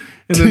 Get in.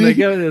 And then they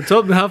go to the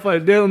top and halfway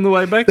down on the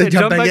way back, they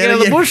jump back out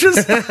of the bushes.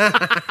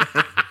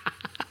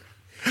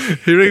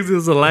 He reckons he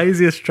was the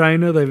laziest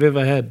trainer they've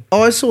ever had.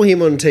 I saw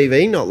him on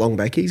TV not long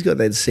back. He's got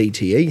that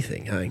CTE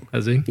thing, hey?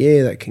 Has he?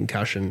 Yeah, that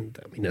concussion.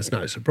 I mean, that's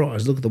no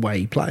surprise. Look at the way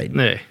he played.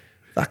 Yeah.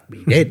 Fuck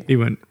me dead. He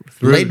went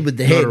through, led with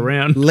the head.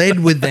 around. Led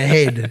with the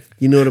head.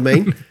 You know what I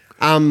mean?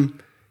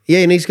 Yeah,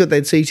 and he's got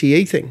that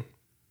CTE thing.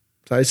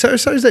 So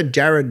is that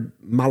Jared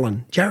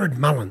Mullen. Jared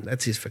Mullen,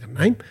 that's his fucking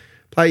name.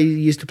 He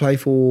used to play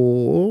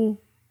for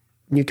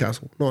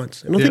Newcastle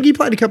Knights. And I think he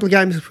played a couple of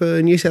games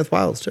for New South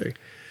Wales too.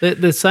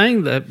 They're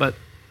saying that, but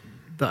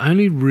the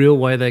only real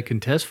way they can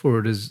test for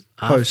it is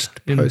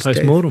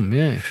post-mortem,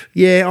 yeah.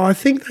 Yeah, I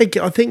think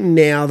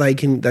now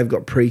they've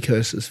got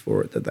precursors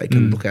for it that they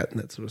can look at and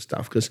that sort of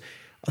stuff, because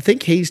I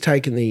think he's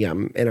taken the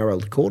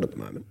NRL to court at the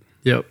moment.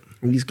 Yep.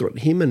 And he's got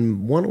him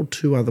and one or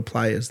two other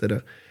players that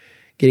are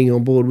getting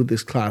on board with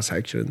this class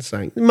action and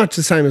saying, much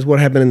the same as what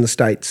happened in the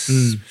States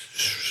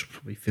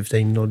probably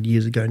 15 odd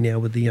years ago now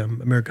with the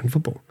American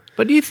football.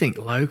 But do you think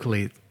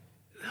locally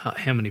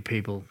how many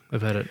people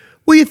have had it?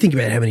 Well, you think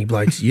about how many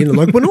blokes,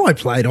 like when I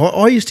played,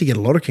 I used to get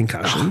a lot of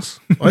concussions.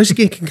 I used to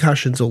get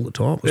concussions all the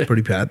time. It was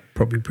pretty bad,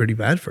 probably pretty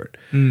bad for it.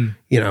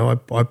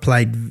 I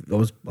played, I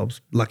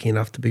was lucky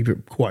enough to be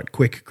quite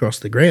quick across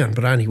the ground,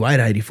 but I only weighed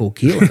 84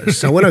 kilos.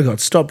 So when I got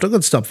stopped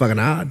fucking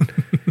hard.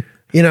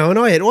 And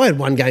I had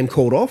one game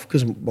called off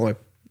because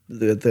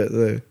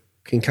the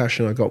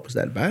concussion I got was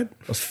that bad.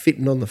 I was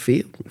fitting on the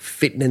field,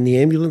 fitting in the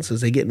ambulance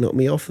as they're getting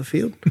me off the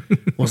field.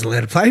 Wasn't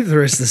allowed to play for the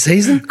rest of the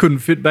season. Couldn't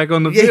fit back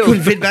on the field. Yeah,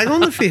 couldn't fit back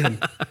on the field.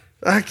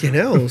 Fucking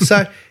hell.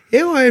 So,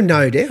 yeah, I have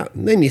no doubt.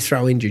 And then you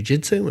throw in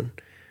jiu-jitsu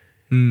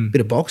and bit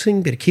of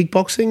boxing, bit of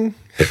kickboxing.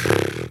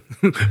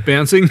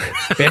 Bouncing,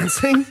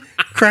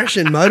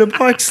 crashing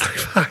motorbikes.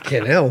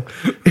 Fucking hell.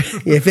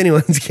 Yeah, if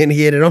anyone's going to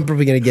get it, I'm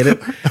probably going to get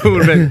it.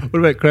 What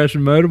about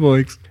crashing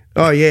motorbikes?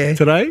 Oh, yeah.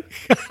 Today?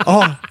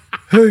 Oh,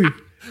 who?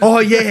 Oh,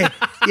 yeah.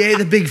 Yeah,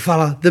 the big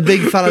fella. The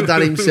big fella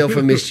done himself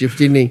a mischief,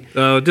 didn't he?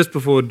 Just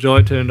before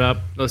Jai turned up,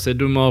 I said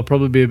to him, I'll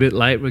probably be a bit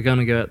late. We're going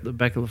to go out the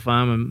back of the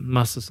farm and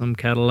muster some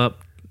cattle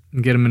up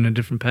and get them in a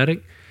different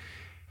paddock.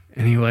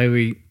 Anyway,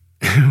 we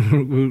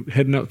were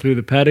heading up through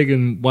the paddock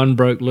and one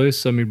broke loose,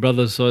 so my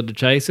brother decided to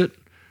chase it.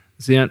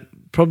 It's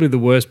probably the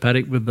worst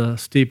paddock with the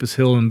steepest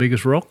hill and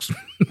biggest rocks.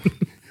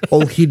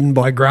 All hidden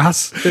by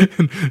grass.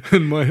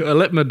 and I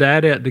let my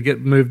dad out to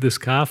move this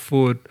calf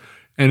forward,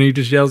 and he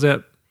just yells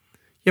out,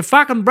 "Your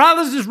fucking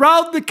brother's just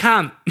rolled the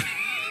cunt."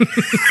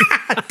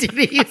 Did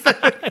he?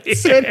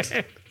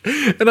 Said.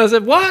 And I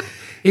said, "What?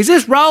 He's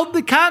just rolled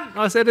the cunt?"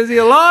 I said, "Is he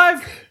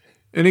alive?"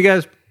 And he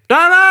goes,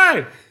 "Don't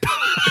know."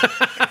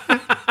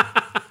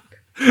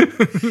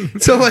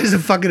 It's always a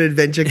fucking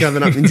adventure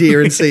coming up into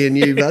here and seeing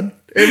you, bud.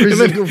 Every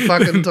single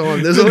fucking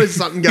time. There's always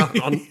something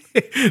going on.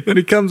 Then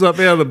he comes up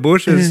out of the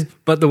bushes.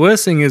 But the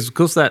worst thing is,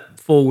 because that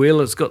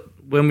four-wheeler, it's got,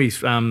 when we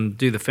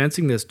do the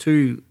fencing, there's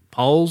two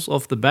poles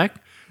off the back.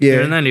 Yeah.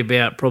 They're only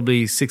about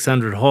probably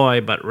 600 high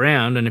but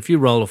round, and if you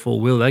roll a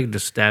four-wheel, they can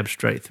just stab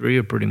straight through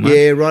you pretty much.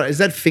 Yeah, right. Is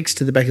that fixed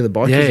to the back of the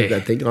bike? Yeah. Is it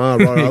that thing? Oh,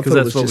 right. I thought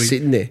it was just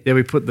sitting there. Yeah,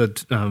 we put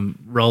the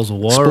rolls of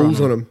wire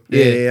spools on them.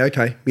 Yeah,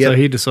 okay. Yep. So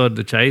he decided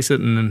to chase it,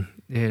 and then,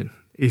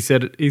 he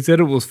said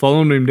it was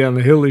following him down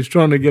the hill. He's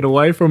trying to get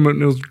away from it,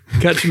 and it was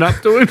catching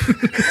up to him.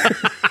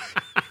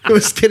 It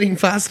was getting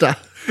faster.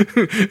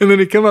 And then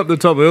he came up the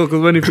top of the hill,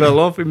 because when he fell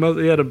off,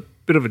 he had a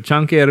bit of a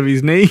chunk out of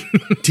his knee.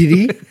 Did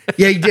he?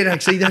 Yeah, he did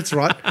actually. That's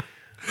right.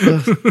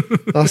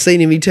 I've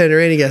seen him. He turned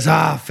around. He goes,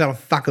 fell off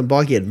a fucking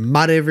bike. He had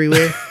mud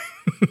everywhere.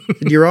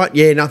 And you're right.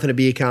 Yeah, nothing a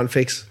beer can't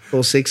fix.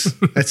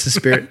 4-6. That's the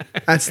spirit.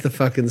 That's the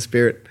fucking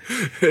spirit.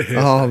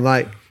 Oh,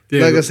 mate.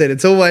 Yeah, like I said,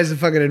 it's always a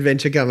fucking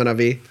adventure coming up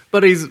here.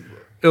 But it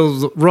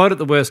was right at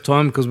the worst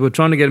time, because we were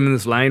trying to get him in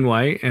this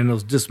laneway, and it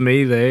was just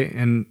me there,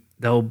 and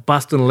they were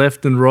busting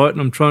left and right,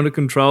 and I'm trying to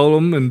control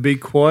them and be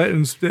quiet,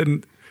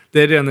 and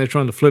they're down there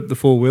trying to flip the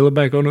four-wheeler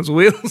back on its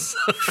wheels.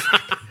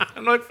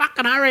 I'm like,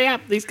 fucking hurry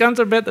up. These guns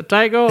are about to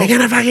take off. They're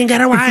going to fucking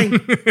get away.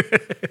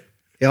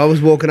 Yeah, I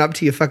was walking up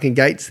to your fucking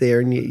gates there,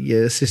 and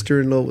your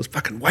sister-in-law was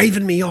fucking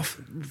waving me off,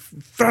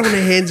 throwing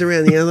her hands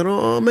around the other.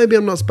 Oh, maybe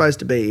I'm not supposed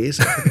to be here.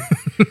 So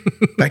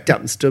backed up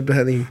and stood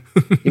behind him.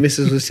 Your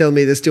missus was telling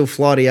me they're still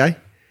flighty, eh?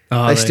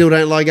 Oh, they still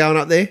don't like going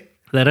up there?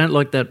 They don't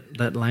like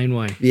that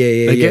laneway.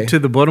 Yeah. They get to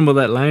the bottom of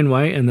that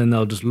laneway, and then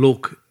they'll just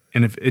look.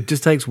 And if it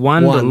just takes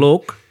one to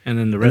look, and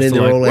then the rest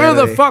are like, where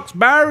the fuck's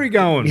Barry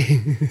going?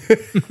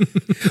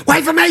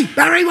 Wait for me,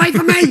 Barry, wait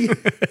for me.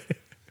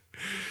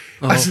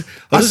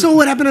 I saw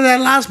what happened to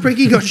that last prick.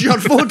 He got shot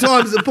 4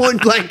 times at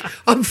point blank.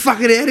 I'm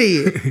fucking out of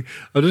here.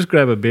 I'll just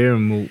grab a beer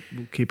and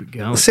we'll keep it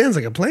going. Sounds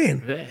like a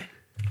plan. Yeah.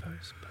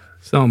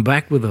 So I'm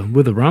back with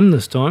a rum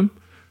this time.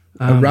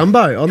 A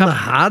rumbo on the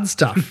hard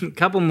stuff. A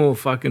couple more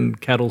fucking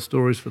cattle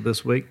stories for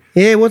this week.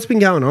 Yeah, what's been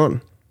going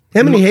on?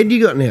 How many head you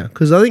got now?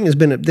 Because I think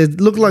there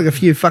looked like a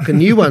few fucking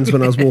new ones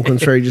when I was walking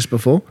through just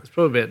before. There's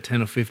probably about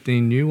 10 or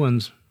 15 new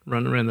ones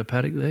running around the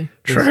paddock there.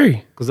 True.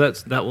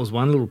 Because that was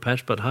one little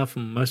patch, but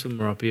most of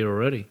them are up here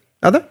already.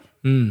 Are they?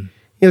 Mm. Yeah,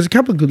 there's a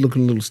couple of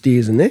good-looking little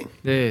steers in there.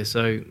 Yeah,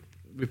 so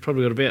we've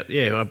probably got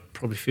about,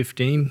 probably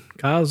 15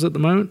 calves at the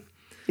moment.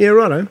 Yeah,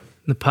 righto.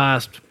 the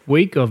past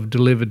week, I've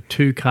delivered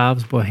 2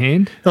 calves by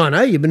hand. I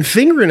know, you've been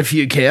fingering a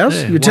few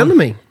cows. You were telling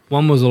me.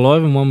 One was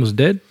alive and one was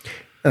dead.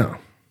 Oh.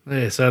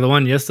 Yeah, so the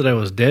one yesterday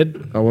was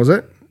dead. Oh, was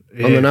it?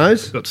 Yeah, on the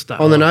nose? Got stuck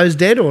on the nose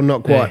dead or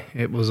not quite?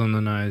 Yeah, it was on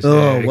the nose.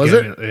 Oh, was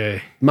it? Yeah.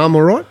 Mum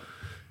all right?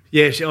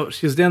 Yeah, she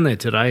was down there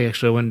today.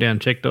 Actually, I went down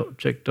checked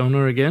on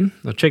her again.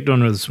 I checked on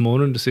her this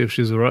morning to see if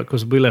she was all right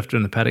because we left her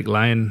in the paddock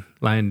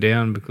laying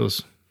down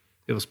because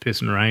it was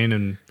pissing rain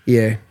and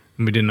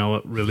we didn't know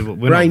what we're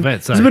rain. not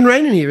vets. So. It's been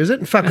raining here, is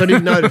it? Fuck, I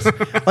didn't notice.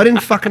 I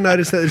didn't fucking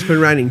notice that it's been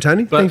raining,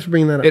 Tony. But thanks for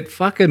bringing that up.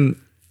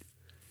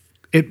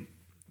 It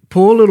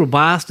poor little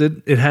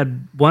bastard. It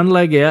had one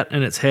leg out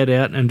and its head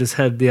out, and just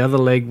had the other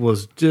leg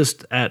was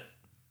just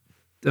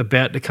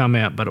about to come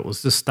out, but it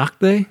was just stuck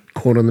there.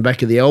 Caught on the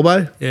back of the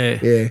elbow.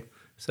 Yeah.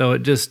 So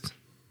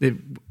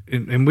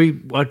we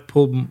were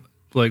pulling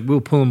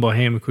by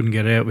hand. We couldn't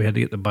get it out. We had to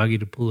get the buggy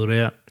to pull it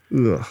out.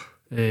 Ugh.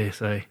 Yeah.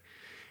 So,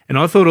 and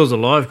I thought it was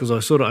alive because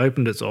I sort of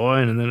opened its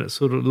eye, and then it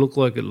sort of looked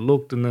like it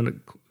looked, and then it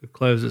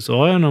closed its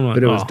eye, and I'm like,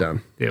 but it was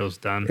done. Yeah, it was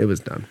done. It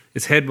was done.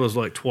 Its head was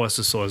like twice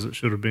the size it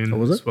should have been. Oh,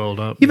 was it? Swelled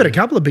up. You've had a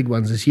couple of big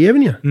ones this year,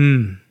 haven't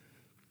you?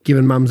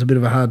 Giving mums a bit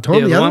of a hard time.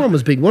 Yeah, the other one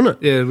was big,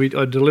 wasn't it?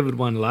 Yeah, I delivered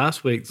one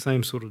last week,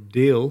 same sort of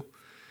deal,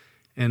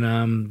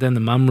 and then the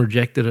mum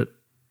rejected it.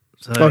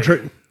 So,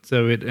 true.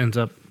 So it's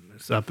up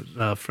at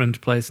a friend's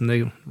place, and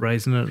they're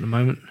raising it at the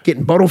moment.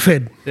 Getting bottle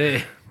fed. Yeah.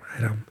 Mate,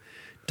 I'm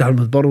done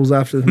with bottles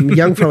after the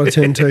young fella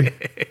turned 2.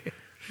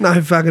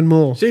 No fucking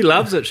more. She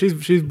loves it.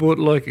 She's bought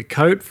like a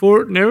coat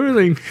for it and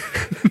everything.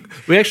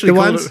 We actually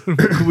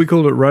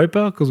called it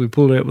roper because we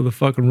pulled out with a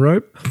fucking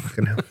rope.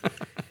 Fucking hell.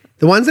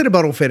 The ones that are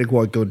bottle fed are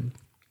quite good.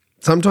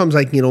 Sometimes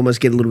they can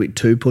almost get a little bit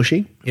too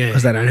pushy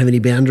because they don't have any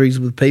boundaries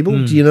with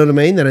people. Do you know what I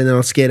mean? They're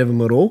not scared of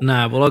them at all.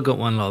 Nah, well, I've got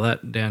one like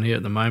that down here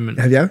at the moment.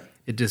 Have you?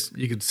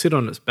 You could sit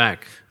on its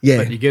back. Yeah.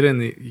 But you get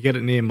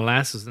it near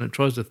molasses and it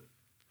tries to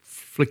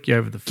flick you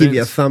over the fence. Give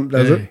you a thump,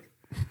 does it?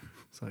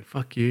 It's like,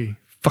 fuck you.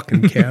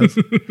 Fucking cows.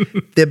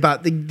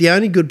 But the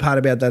only good part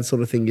about that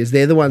sort of thing is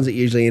they're the ones that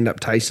usually end up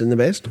tasting the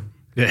best.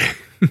 Yeah.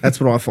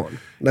 That's what I find.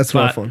 I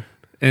find.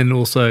 And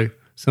also,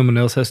 someone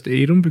else has to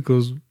eat them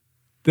because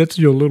that's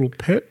your little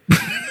pet.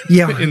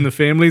 Yeah. In the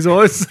family's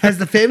eyes. Has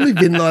the family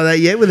been like that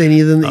yet with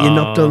any of them that you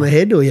knocked on the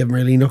head, or you haven't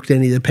really knocked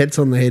any of the pets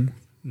on the head?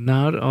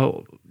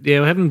 No. We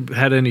haven't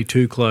had any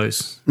too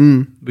close.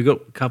 We got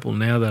a couple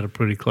now that are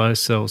pretty close,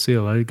 so we'll see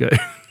how they go.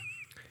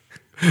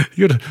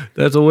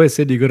 That's always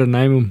said you got to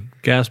name them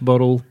gas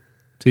bottle,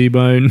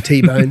 T-bone,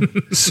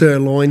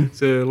 sirloin,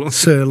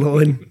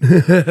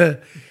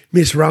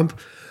 Miss Rump.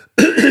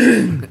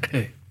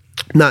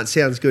 No, it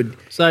sounds good.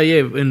 So yeah,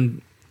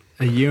 in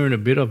a year and a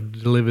bit, I've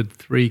delivered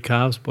 3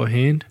 calves by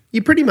hand.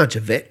 You're pretty much a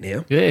vet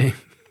now. Yeah,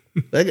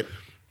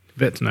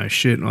 vet's no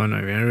shit. I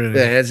know everything.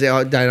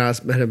 Yeah, don't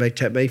ask me to back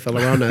chat me,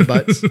 fella. I know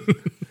boats.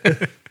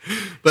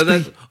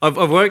 But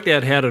I've worked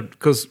out how to,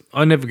 because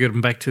I never get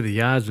them back to the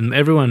yards, and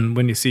everyone,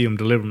 when you see them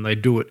deliver them, they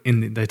do it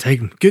they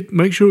take them.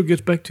 Make sure it gets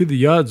back to the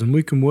yards, and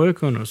we can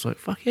work on it. It's like,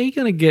 fuck, how are you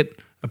going to get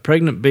a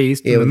pregnant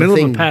beast in the middle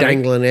of a paddock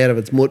dangling out of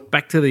its mutt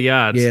back to the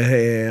yards?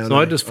 Yeah. So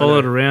I just follow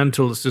it around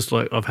till it's just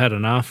like, I've had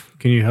enough.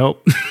 Can you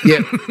help?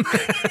 Yeah,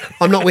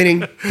 I'm not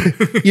winning.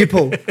 You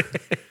pull.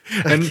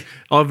 And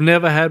I've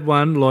never had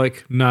one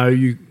like,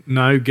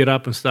 no, get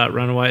up and start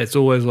running away. It's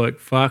always like,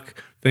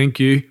 fuck.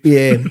 Thank you.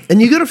 Yeah,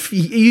 and you got a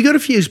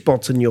few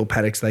spots in your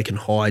paddocks they can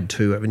hide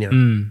too, haven't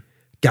you?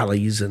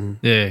 Gullies and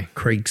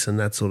creeks and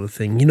that sort of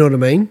thing. You know what I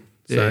mean?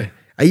 Yeah. So,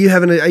 are you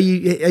having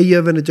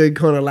to do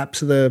kind of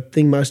laps of the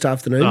thing most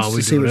afternoons? Oh,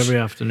 we do it every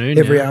afternoon.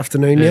 Every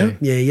afternoon now.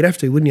 Yeah, you'd have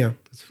to, wouldn't you?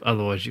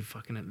 Otherwise, we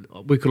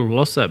could have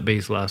lost that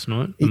beast last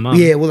night.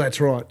 Yeah, well,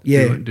 that's right.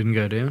 Yeah, didn't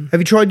go down. Have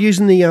you tried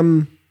using the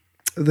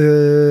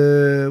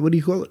what do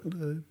you call it?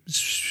 The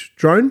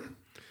drone?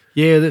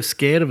 Yeah, they're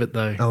scared of it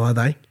though. Oh, are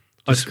they?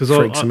 Because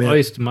I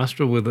used to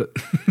muster with it.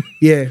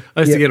 Yeah.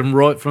 I used to get them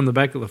right from the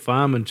back of the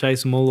farm and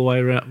chase them all the way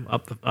around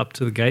up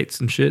to the gates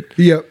and shit.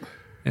 Yep.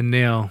 And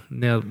now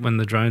when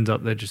the drone's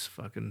up, they just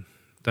fucking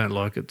don't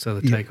like it, so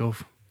they take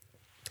off.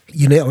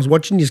 You know, I was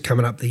watching you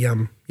coming up the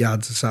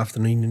yards this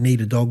afternoon. You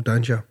need a dog,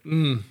 don't you?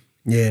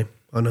 Yeah,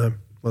 I know.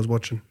 I was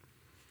watching.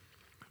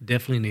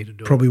 Definitely need a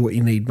dog. Probably what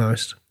you need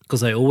most. Because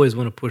they always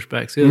want to push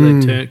back. See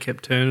how they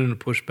kept turning and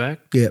push back?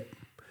 Yep.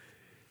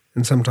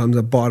 And sometimes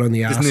a bite on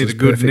the arse is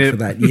good perfect nip. for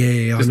that.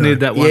 Yeah, just I know.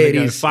 Need that one to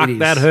go, fuck,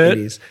 that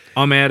hurt.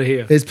 I'm out of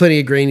here. There's plenty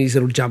of greenies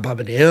that'll jump up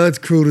and down. Oh, it's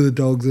cruel to the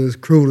dogs, it's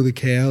cruel to the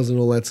cows and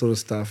all that sort of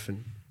stuff.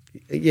 And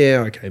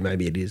yeah, okay,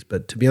 maybe it is.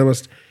 But to be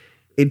honest,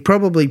 it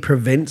probably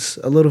prevents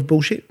a lot of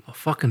bullshit. Oh,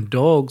 fucking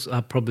dogs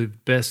are probably the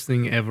best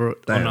thing ever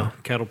on a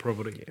cattle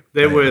property.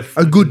 They're worth...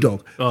 A good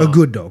dog. Oh. A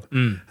good dog.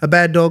 A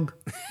bad dog,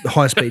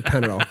 high-speed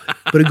Panadol.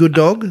 But a good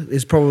dog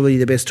is probably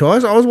the best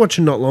ties. I was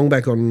watching not long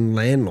back on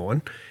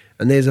Landline,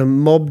 and there's a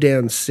mob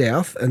down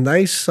south, and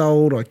they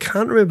sold, I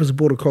can't remember if it was a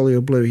Border Collie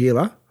or Blue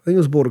Heeler. I think it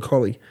was Border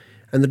Collie.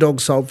 And the dog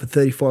sold for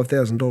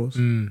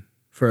 $35,000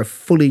 for a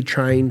fully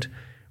trained,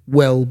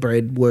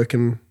 well-bred,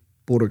 working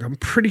Border. I'm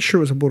pretty sure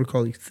it was a Border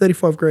Collie.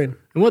 $35,000.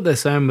 And what they're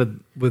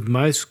saying with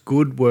most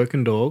good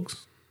working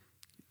dogs,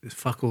 it's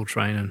fuck all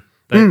training.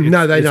 They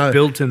know. They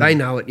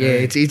know it. Yeah,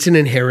 it's an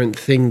inherent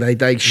thing.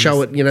 They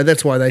show it.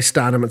 That's why they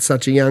start them at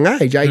such a young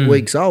age, 8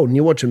 weeks old, and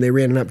you watch them. They're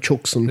rounding up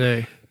chooks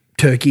and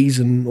turkeys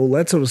and all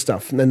that sort of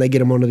stuff, and then they get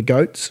them onto the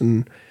goats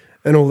and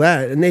all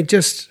that, and they're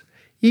just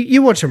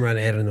you watch them run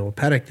out in the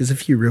paddock. There's a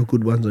few real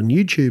good ones on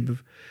YouTube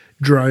of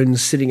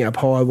drones sitting up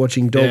high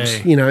watching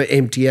dogs,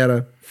 empty out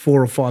a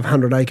 400 or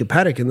 500 acre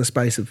paddock in the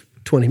space of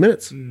 20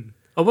 minutes.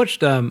 I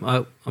watched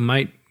a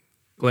mate,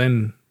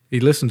 Glenn. He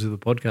listened to the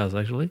podcast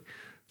actually.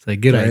 So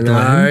g'day,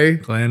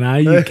 Glenn.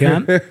 Glenn, you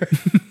can't.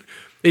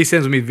 He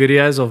sends me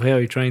videos of how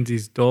he trains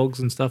his dogs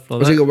and stuff like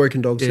that. Has he got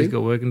working dogs? Yeah, he's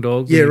got working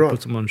dogs. Yeah, and right. He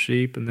puts them on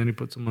sheep, and then he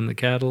puts them on the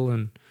cattle,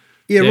 and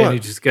right. And he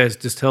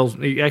just tells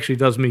me. He actually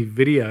does me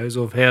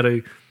videos of how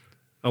to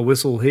a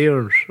whistle here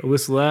and a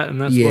whistle that, and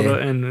that's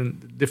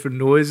and different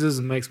noises,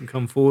 and makes them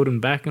come forward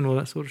and back and all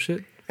that sort of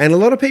shit. And a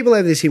lot of people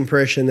have this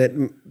impression that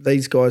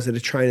these guys that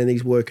are training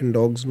these working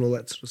dogs and all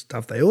that sort of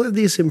stuff, they all have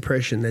this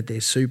impression that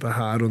they're super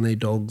hard on their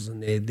dogs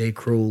and they're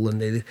cruel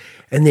and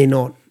they're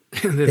not.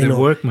 they're not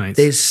workmates.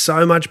 There's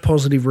so much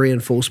positive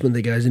reinforcement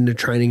that goes into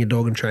training a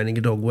dog and training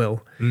a dog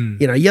well.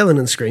 Yelling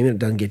and screaming, it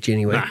doesn't get you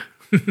anywhere.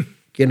 Nah.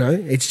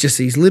 It's just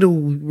these little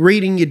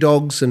reading your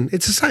dogs, and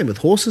it's the same with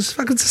horses.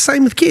 Fuck, it's the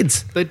same with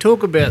kids. They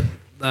talk about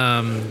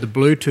the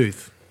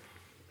Bluetooth.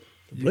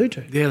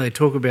 Bluetooth? Yeah, they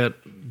talk about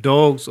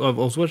dogs. I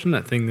was watching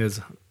that thing. There's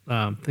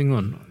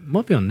thing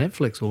might be on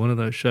Netflix or one of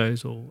those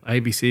shows or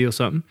ABC or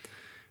something,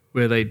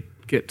 where they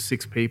get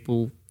 6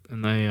 people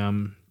and they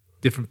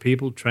different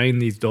people train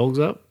these dogs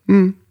up.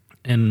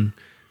 And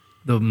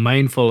the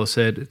main fella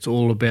said it's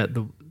all about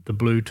the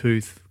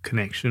Bluetooth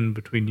connection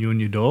between you and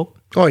your dog.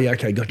 Oh yeah,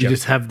 okay, gotcha. You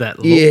just have that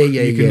look.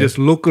 You can just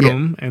look at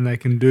them and they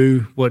can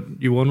do what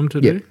you want them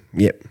to do.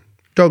 Yep.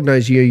 Dog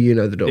knows you, you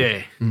know the dog.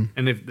 Yeah,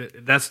 and if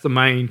that's the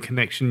main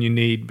connection you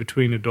need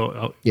between a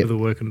dog with a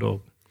working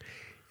dog.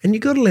 And you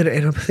got to let it.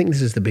 And I think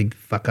this is the big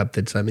fuck up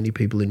that so many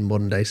people in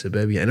modern day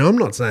suburbia. And I'm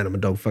not saying I'm a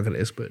dog fucking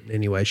expert in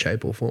any way,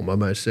 shape, or form. I'm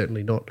most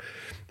certainly not.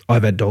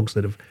 I've had dogs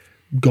that have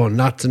gone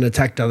nuts and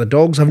attacked other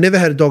dogs. I've never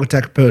had a dog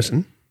attack a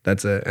person.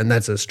 That's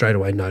a straight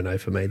away no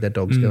for me. That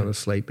dog's going to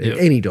sleep. Yep.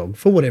 Any dog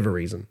for whatever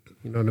reason.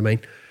 You know what I mean?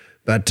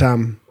 But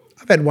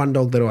I've had one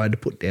dog that I had to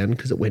put down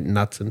because it went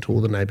nuts and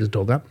tore the neighbour's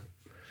dog up.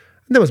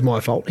 And that was my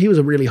fault. He was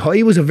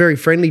a very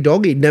friendly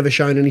dog. He'd never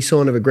shown any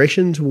sign of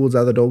aggression towards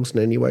other dogs in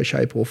any way,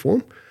 shape, or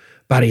form.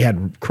 But he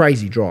had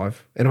crazy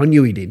drive, and I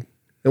knew he did.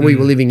 And we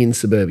were living in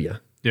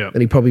suburbia. Yeah.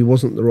 And he probably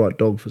wasn't the right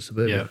dog for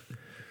suburbia. Yeah.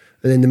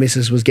 And then the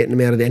missus was getting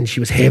him out of there, and she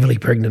was heavily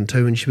pregnant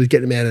too, and she was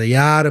getting him out of the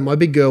yard. And my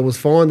big girl was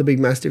fine, the big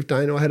Mastiff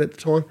Dane I had at the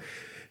time.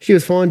 She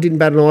was fine, didn't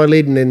bat an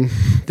eyelid. And then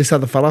this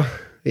other fella,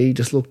 he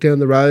just looked down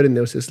the road, and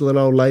there was this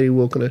little old lady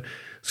walking a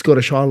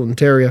Scottish Highland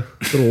Terrier,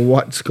 little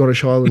white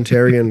Scottish Highland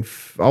Terrier, and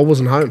I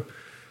wasn't home.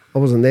 I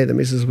wasn't there. The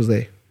missus was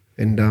there.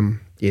 And,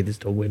 this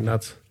dog went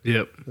nuts.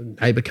 Yep. The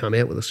neighbour come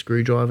out with a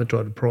screwdriver,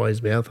 tried to pry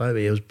his mouth over.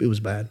 It was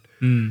bad.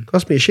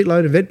 Cost me a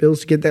shitload of vet bills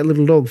to get that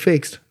little dog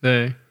fixed.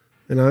 Yeah.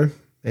 And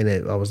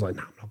I was like,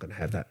 no, I'm not going to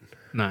have that.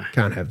 No.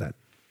 Can't have that.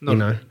 Not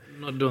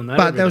doing that.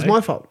 But that was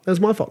my fault. That was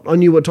my fault. I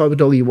knew what type of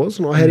dog he was,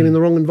 and I had him in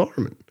the wrong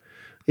environment.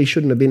 He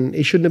shouldn't have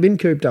been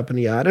cooped up in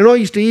the yard. And I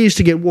used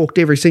to get walked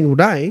every single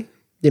day.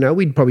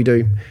 We'd probably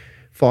do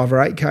 5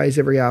 or 8 Ks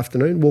every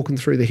afternoon walking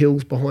through the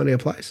hills behind our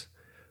place.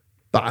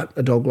 But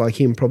a dog like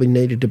him probably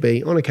needed to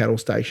be on a cattle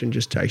station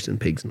just chasing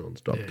pigs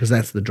nonstop because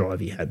that's the drive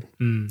he had.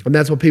 And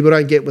that's what people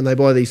don't get when they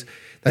buy these.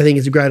 They think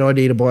it's a great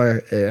idea to buy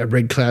a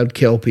red cloud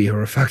kelpie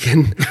or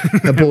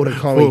a border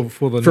collie.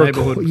 for the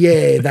neighbourhood.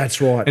 Yeah,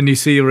 that's right. And you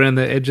see around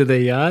the edge of their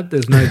yard,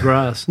 there's no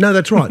grass. No,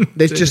 that's right.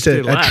 There's just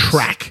a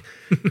track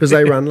because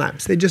they run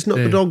laps. They're just not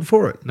the dog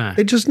for it. No.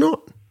 They're just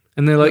not.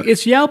 And they're like,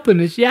 it's yapping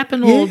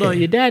all day.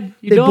 Your dad,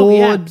 your they're dog bored.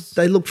 yaps.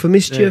 They look for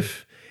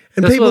mischief.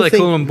 And that's people why they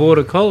call them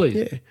border collies.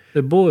 Yeah.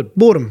 They're bored.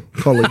 Boredom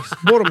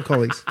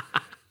collies.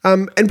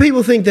 And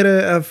people think that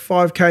a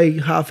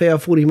 5K, half hour,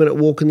 40-minute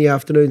walk in the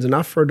afternoon is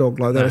enough for a dog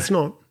like that. No. It's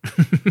not.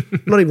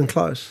 Not even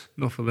close.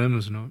 Not for them,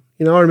 it's not.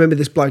 I remember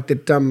this bloke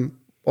that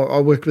I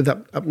worked with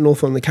up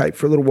north on the Cape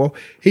for a little while.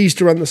 He used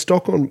to run the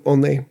stock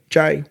on there,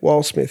 Jay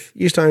Wildsmith.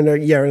 He used to own a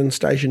Yarran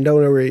station.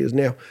 Don't know where he is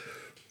now.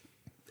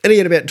 And he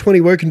had about 20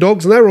 working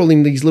dogs, and they were all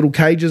in these little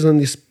cages on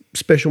this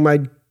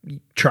special-made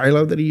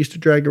trailer that he used to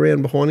drag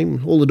around behind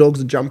him. All the dogs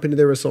would jump into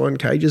their assigned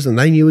cages, and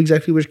they knew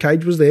exactly which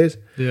cage was theirs.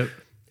 Yep.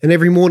 And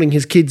every morning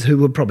his kids, who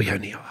were probably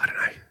only,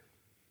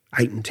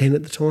 8 and 10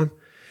 at the time,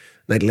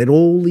 they'd let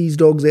all these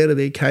dogs out of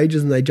their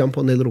cages and they'd jump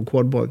on their little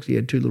quad bikes. He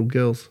had 2 little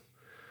girls.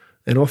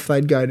 And off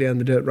they'd go down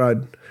the dirt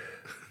road.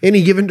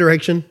 Any given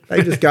direction,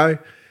 they'd just go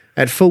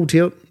at full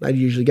tilt. They'd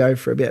usually go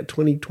for about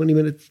 20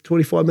 minutes,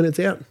 25 minutes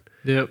out.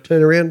 Yep.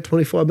 Turn around,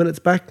 25 minutes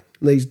back.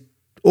 And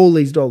all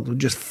these dogs would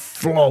just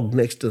flog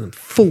next to them,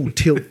 full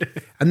tilt.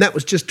 And that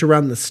was just to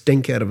run the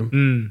stink out of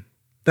them.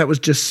 That was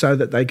just so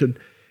that they could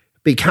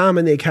be calm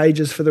in their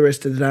cages for the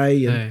rest of the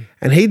day.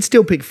 And he'd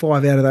still pick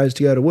 5 out of those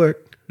to go to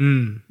work.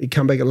 He'd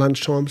come back at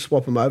lunchtime,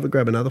 swap them over,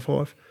 grab another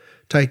 5,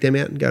 take them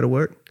out and go to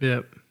work.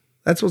 Yep.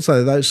 That's what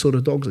those sort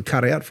of dogs are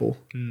cut out for.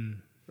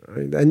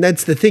 And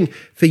that's the thing.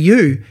 For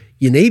you,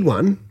 you need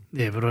one.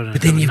 Yeah, but I don't.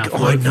 But then you've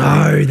got, I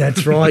know,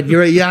 that's right.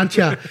 Aren't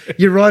you?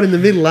 You're right in the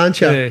middle, aren't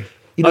you? Yeah.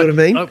 You know what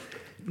I mean?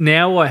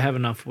 Now I have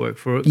enough work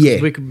for it. Yeah.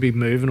 We could be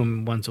moving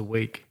them once a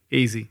week,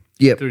 easy.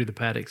 Yep. Through the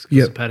paddocks.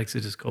 Because the paddocks are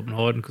just copping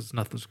hiding because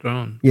nothing's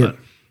growing. Yep. But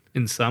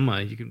in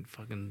summer, you can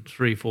fucking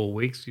 3-4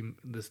 weeks you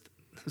just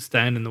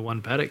stand in the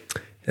one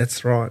paddock.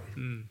 That's right.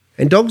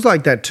 And dogs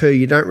like that too,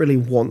 you don't really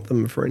want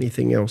them for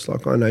anything else.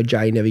 Like I know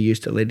Jay never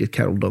used to let his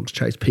cattle dogs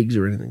chase pigs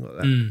or anything like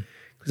that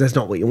because that's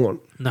not what you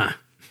want. No.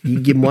 You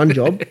give them one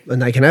job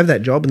and they can have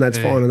that job and that's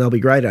fine and they'll be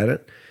great at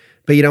it.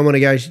 But you don't want to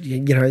go,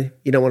 you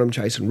don't want them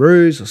chasing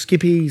roos or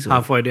skippies. Or,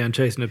 halfway down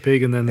chasing a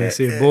pig and then they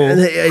see a ball.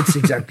 It's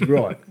exactly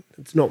right.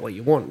 It's not what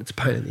you want. It's a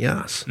pain in the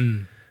ass.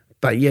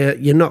 But yeah,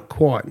 you're not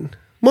quite.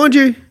 Mind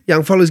you,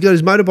 young fella's got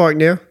his motorbike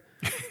now.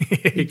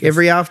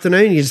 Every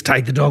afternoon, you just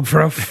take the dog for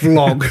a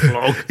flog.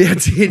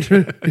 That's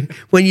it.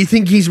 When you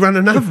think he's run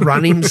enough,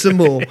 run him some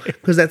more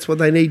because that's what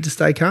they need to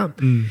stay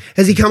calm.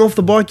 Has he come off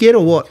the bike yet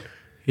or what?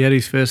 He had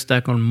his first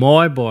stack on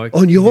my bike.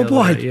 On your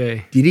bike?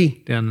 Yeah. Did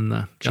he? Down in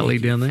the gully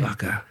down there.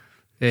 Fucker.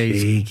 Yeah,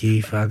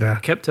 cheeky fucker. I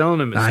kept telling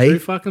him it's too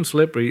fucking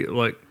slippery.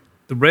 Like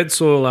the red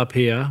soil up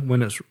here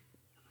when it's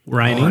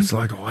raining. Oh, it's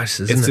like ice,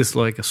 isn't it? It's just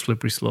like a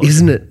slippery slide.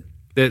 Isn't it?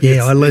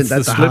 I learned that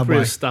the the hard way.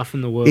 slippriest stuff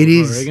in the world, It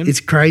is. I reckon. It's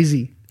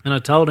crazy. And I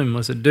told him,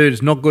 I said, dude,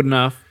 it's not good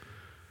enough.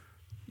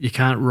 You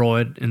can't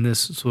ride in this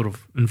sort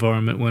of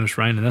environment when it's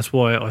raining. That's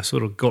why I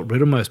sort of got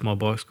rid of most of my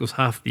bikes because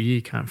half the year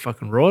you can't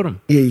fucking ride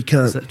them. Yeah, you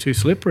can't. Is that too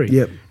slippery?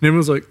 Yep. And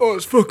everyone's like, oh,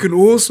 it's fucking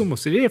awesome. I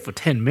said, yeah, for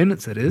 10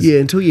 minutes it is. Yeah,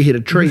 until you hit a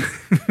tree.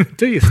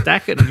 Until you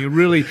stack it and you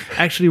really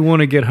actually want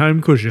to get home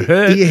because you're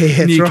hurt. Yeah, that's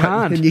and you right.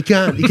 can't. And you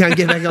can't. You can't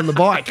get back on the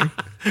bike.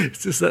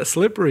 It's just that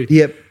slippery.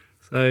 Yep.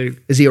 So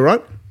is he all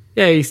right?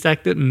 Yeah, he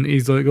stacked it and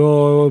he's like,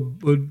 oh,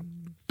 I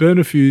burn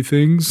a few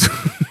things.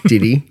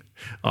 Did he?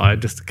 Oh,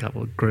 just a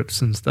couple of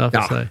grips and stuff.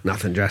 Oh, so.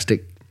 Nothing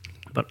drastic.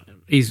 But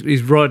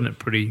he's riding it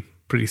pretty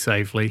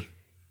safely.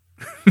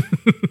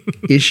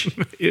 Ish.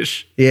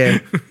 Yeah.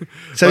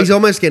 So he's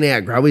almost going to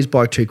outgrow his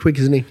bike too quick,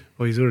 isn't he?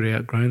 Well, he's already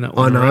outgrown that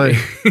one. I know.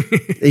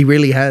 He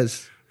really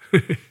has.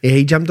 Yeah,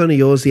 he jumped onto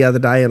yours the other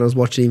day and I was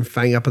watching him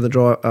fang up and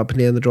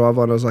down the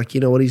driveway and I was like,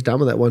 you know what, he's done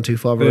with that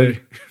 125 already.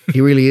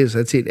 He really is.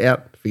 That's it.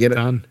 Out. Forget it.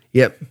 Done.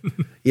 Yep.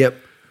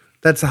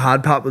 That's the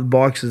hard part with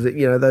bikes is that,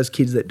 those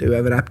kids that do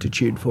have an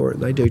aptitude for it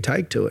and they do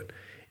take to it.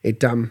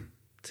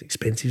 It's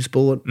expensive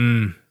sport.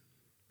 And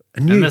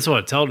that's what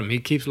I told him. He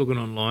keeps looking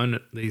online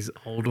at these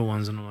older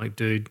ones and I'm like,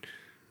 dude,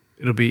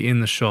 it'll be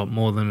in the shop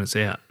more than it's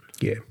out.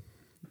 Yeah.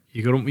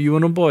 You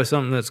want to buy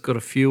something that's got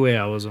a few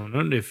hours on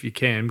it if you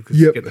can because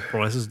you get the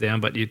prices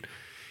down, but you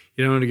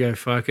don't want to go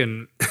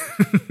fucking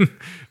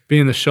be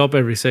in the shop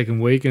every second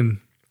week and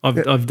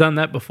I've done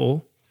that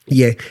before.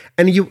 Yeah.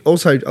 And you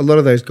also, a lot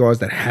of those guys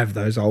that have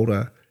those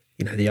older,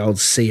 the old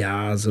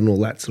CRs and all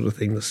that sort of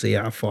thing, the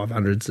CR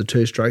 500s, the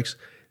two-strokes,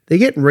 they're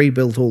getting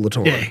rebuilt all the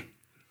time. Yeah.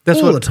 That's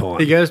all what the time.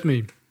 He goes to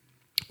me,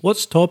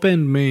 what's top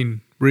end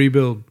mean,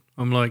 rebuild?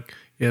 I'm like,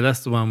 yeah,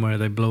 that's the one where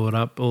they blow it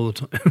up all the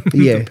time.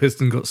 Yeah. The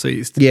piston got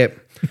seized. Yep.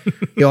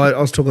 I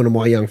was talking to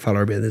my young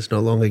fella about this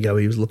not long ago.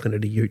 He was looking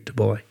at a ute to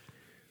buy.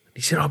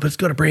 He said, but it's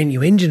got a brand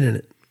new engine in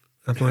it.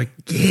 I'm like,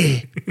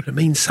 yeah, but it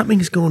means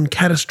something's gone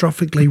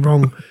catastrophically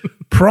wrong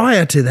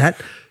prior to that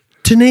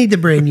to need the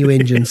brand new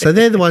engine. So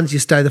they're the ones you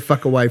stay the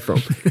fuck away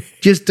from.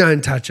 Just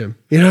don't touch them,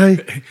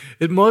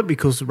 It might be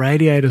because the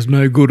radiator's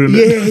no good in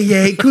it.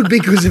 Yeah, it could be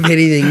because of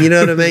anything, you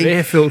know what I mean?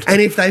 Air filter.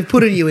 And if they've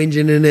put a new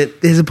engine in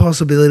it, there's a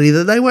possibility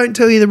that they won't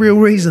tell you the real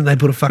reason they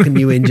put a fucking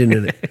new engine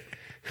in it.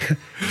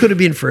 Could have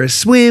been for a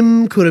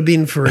swim, could have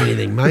been for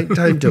anything, mate.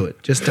 Don't do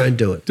it. Just don't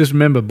do it. Just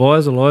remember,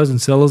 buyers are liars and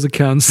sellers are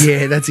cunts.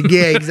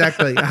 Yeah,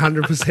 exactly.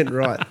 100%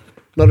 right.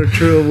 Not a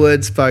truer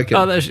word spoken.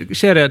 Oh,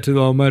 shout out to the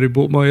old mate who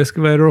bought my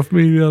excavator off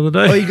me the other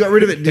day. Oh, you got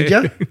rid of it, did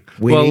you?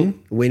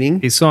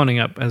 Winning. He's signing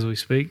up as we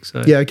speak.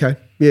 So yeah, okay.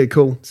 Yeah,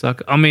 cool.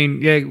 Suck. I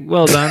mean, yeah,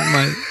 well done,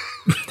 mate.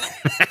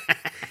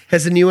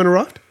 Has the new one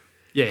arrived?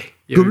 Yeah,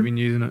 Good. We've been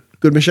using it.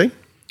 Good machine?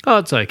 Oh,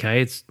 it's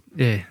okay.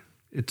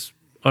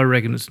 I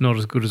reckon it's not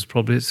as good as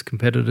probably its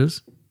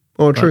competitors.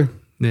 Oh, true.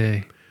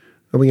 Yeah.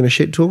 Are we going to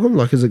shit talk them?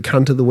 Like, is it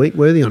cunt of the week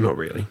worthy or not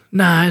really?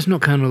 No, it's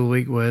not cunt of the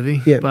week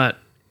worthy. Yeah. But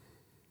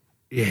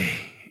yeah,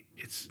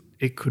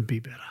 it could be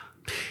better.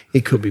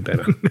 It could be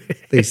better.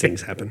 These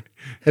things happen.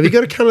 Have you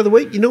got a cunt of the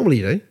week? You normally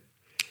do.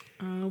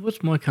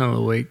 What's my cunt of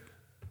the week?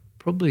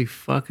 Probably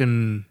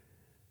fucking,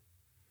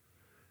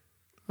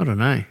 I don't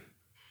know.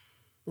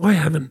 I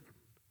haven't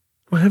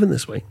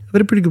this week. I've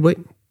had a pretty good week.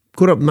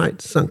 Caught up with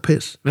mates, sunk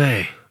piss.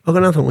 Hey. I've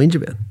got nothing to whinge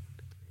about.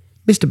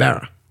 Mr.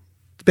 Barra.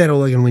 It's about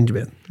all I can whinge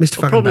about. Mr.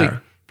 fucking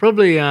Barra.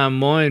 Probably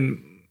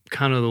mine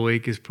cunt of the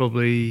week is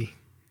probably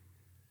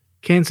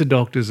cancer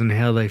doctors and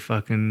how they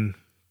fucking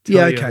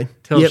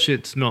tell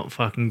shit's not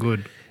fucking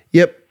good.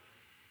 Yep.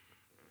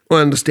 I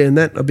understand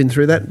that. I've been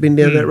through that. Been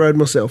down that road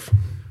myself.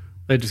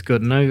 They just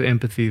got no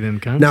empathy, them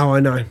cunts. No,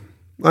 I know.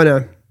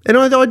 And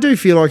I do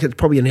feel like it's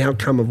probably an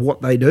outcome of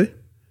what they do.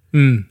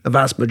 A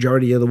vast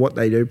majority of what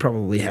they do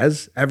probably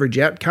has average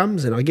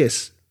outcomes, and I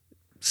guess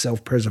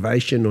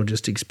self-preservation or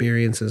just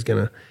experience is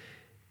going to,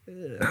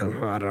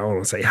 I don't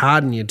want to say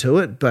harden you to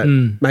it, but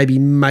maybe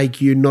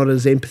make you not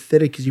as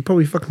empathetic as you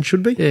probably fucking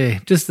should be. Yeah,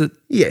 just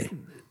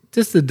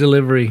the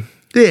delivery.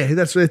 Yeah,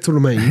 that's what I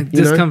mean. It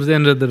just comes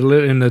down to the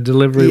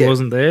delivery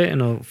wasn't there,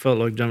 and I felt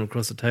like jumping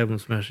across the table and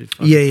smashing his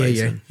fucking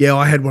face in. Yeah,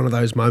 I had one of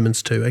those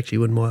moments too, actually,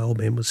 when my old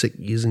man was sick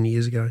years and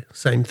years ago.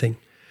 Same thing.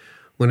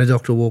 When a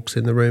doctor walks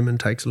in the room and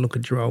takes a look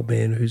at your old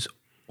man who's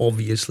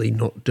obviously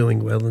not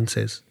doing well and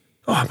says,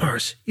 "Oh,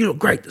 Morris, you look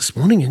great this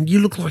morning and you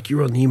look like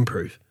you're on the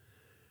improve."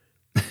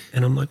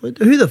 And I'm like,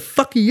 who the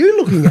fuck are you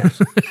looking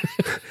at?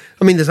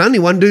 I mean, there's only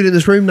one dude in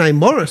this room named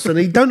Morris and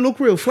he don't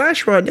look real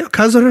flash right now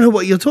because I don't know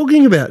what you're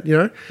talking about, you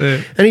know?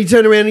 Yeah. And he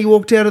turned around and he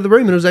walked out of the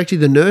room and it was actually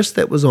the nurse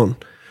that was on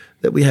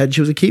that we had. She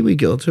was a Kiwi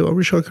girl too. I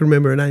wish I could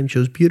remember her name. She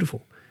was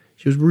beautiful.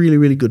 She was really,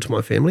 really good to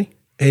my family.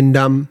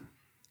 And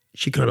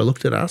she kind of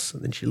looked at us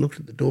and then she looked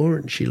at the door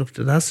and she looked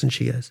at us and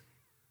she goes,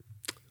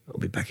 "I'll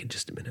be back in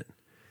just a minute."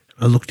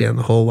 I looked down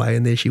the hallway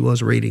and there she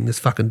was reading this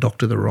fucking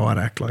Doctor the Riot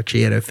Act, like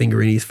she had her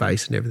finger in his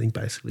face and everything,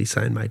 basically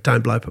saying, "Mate,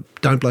 don't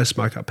blow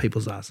smoke up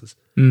people's asses."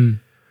 Know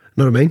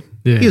what I mean?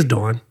 Yeah. He was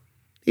dying.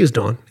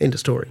 End of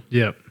story.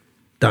 Yep.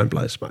 Don't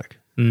blow smoke.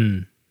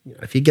 You know,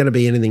 if you're going to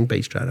be anything,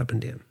 be straight up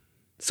and down.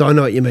 So I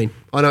know what you mean.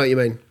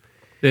 Yeah,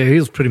 he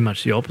was pretty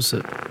much the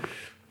opposite.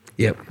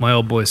 Yep. My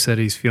old boy said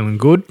he's feeling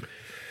good,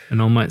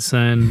 and old mate's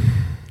saying,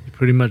 "You're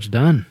pretty much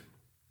done."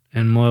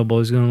 And my old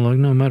boy's going like,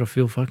 "No, mate, I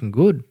feel fucking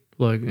good.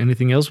 Like,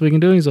 anything else we can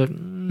do?" He's like,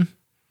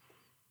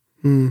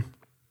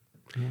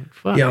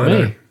 Fuck yeah, I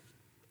know.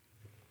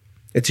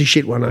 It's a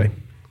shit one, eh?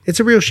 It's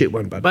a real shit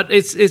one, bud. But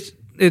it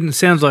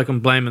sounds like I'm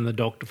blaming the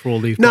doctor for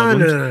all these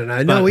problems.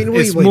 No.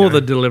 It's more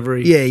the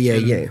delivery.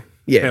 Yeah.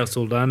 How it's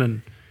all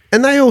done.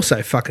 And they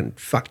also fucking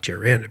fucked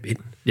you around a bit.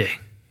 Yeah.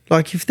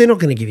 Like, if they're not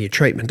going to give you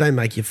treatment, don't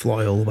make you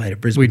fly all the way to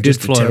Brisbane. We did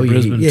fly to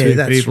Brisbane too. Yeah,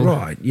 that's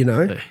right, you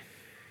know. Yeah.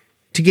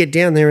 To get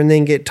down there and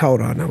then get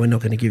told, "Oh, no, we're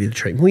not going to give you the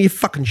treatment." Well, you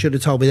fucking should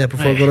have told me that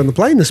before I got on the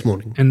plane this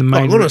morning. And the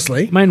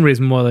main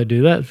reason why they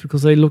do that is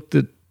because they looked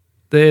at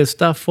their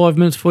stuff 5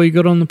 minutes before you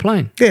got on the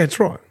plane. Yeah, that's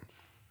right.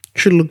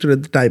 Should have looked at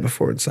it the day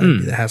before and saved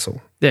you the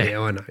hassle. Yeah,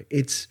 I know.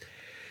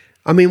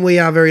 We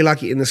are very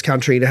lucky in this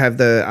country to have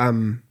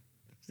the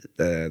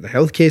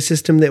healthcare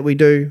system that we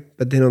do,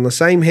 but then on the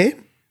same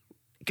hand,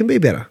 it can be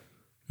better.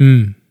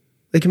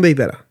 It can be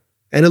better.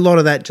 And a lot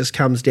of that just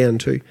comes down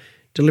to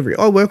delivery.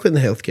 I work in the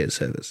healthcare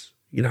service.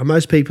 You know,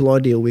 most people I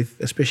deal with,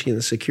 especially in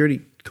the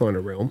security kind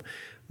of realm,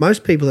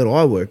 most people that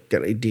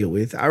I deal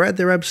with are at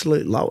their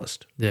absolute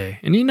lowest. Yeah,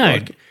 and you know,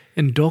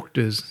 and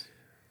doctors,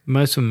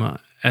 most of them are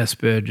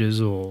Asperger's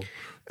or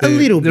a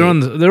little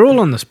bit. They're all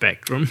on the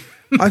spectrum.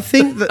 I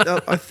think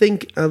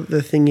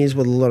the thing is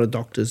with a lot of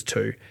doctors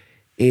too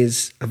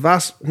is I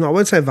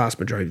won't say a vast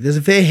majority. There's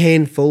a fair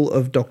handful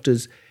of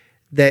doctors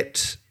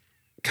that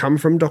come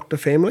from doctor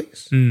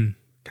families,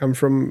 come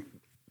from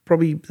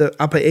probably the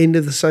upper end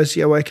of the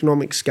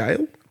socioeconomic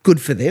scale.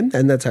 Good for them,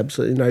 and that's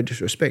absolutely no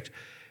disrespect.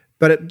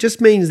 But it just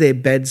means their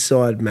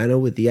bedside manner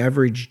with the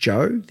average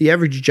Joe. The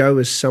average Joe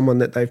is someone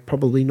that they've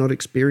probably not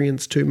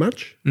experienced too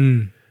much.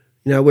 You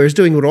know, whereas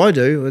doing what I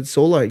do, it's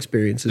all I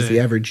experience is the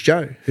average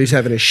Joe who's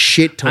having a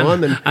shit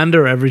time. and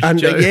under average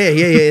Joe. Yeah,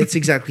 it's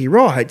exactly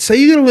right. So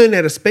you got to learn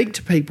how to speak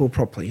to people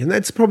properly. And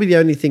that's probably the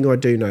only thing I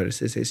do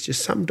notice is there's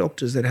just some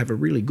doctors that have a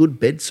really good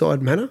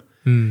bedside manner.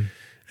 And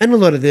a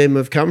lot of them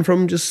have come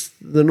from just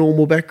the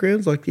normal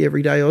backgrounds, like the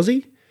everyday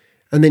Aussie.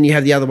 And then you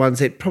have the other ones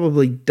that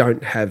probably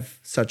don't have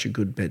such a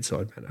good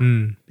bedside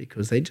manner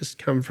because they just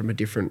come from a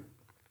different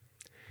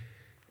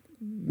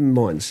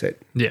mindset,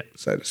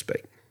 so to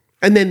speak.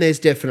 And then there's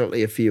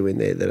definitely a few in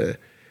there that are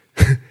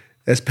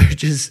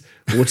Asperger's,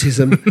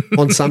 autism,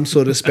 on some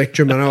sort of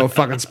spectrum. I know what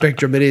fucking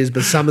spectrum it is,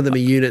 but some of them are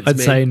units, I'd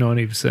say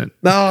 90%.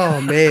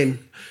 Oh, man.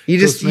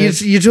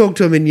 You talk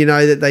to them and you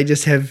know that they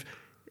just have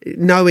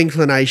no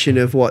inclination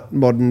of what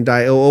modern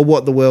day or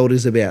what the world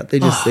is about. They're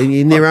just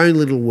in their own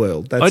little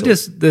world.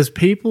 There's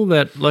people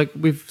that, like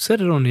we've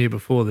said it on here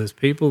before, there's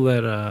people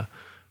that are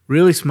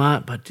really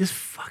smart but just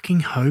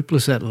fucking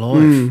hopeless at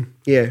life.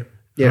 Yeah.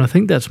 And I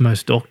think that's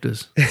most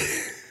doctors.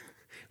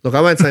 Look,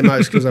 I won't say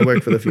most because I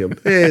work for the film.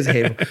 There's a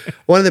handful.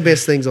 One of the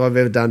best things I've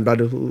ever done, bud,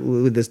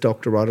 with this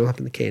doctor right up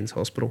in the Cairns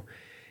Hospital.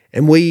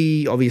 And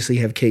we obviously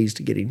have keys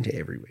to get into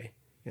everywhere.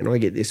 And I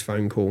get this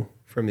phone call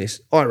from this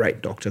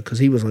irate doctor because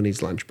he was on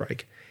his lunch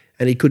break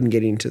and he couldn't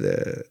get into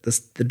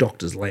the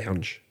doctor's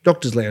lounge.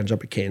 Doctor's lounge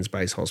up at Cairns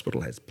Base Hospital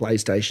has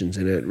PlayStations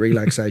in it,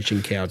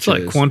 relaxation couches. It's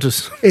like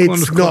Qantas.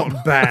 It's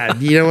not bad.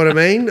 You know what I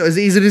mean? Is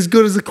it as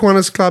good as the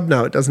Qantas Club?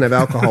 No, it doesn't have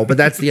alcohol, but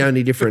that's the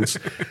only difference.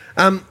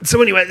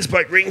 So anyway, this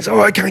bloke rings.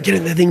 Oh, I can't get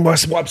in the thing. My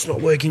swipe's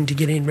not working to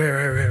get in.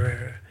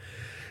 I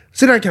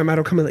said, okay, mate,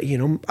 I'll come and let you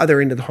know. Other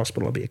end of the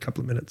hospital, I'll be a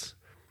couple of minutes.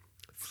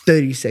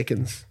 30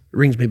 seconds.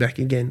 Rings me back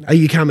again. Are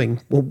you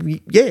coming? Well,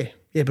 yeah,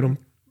 but I'm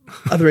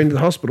other end of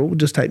the hospital. It'll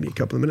just take me a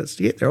couple of minutes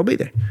to get there. I'll be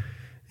there.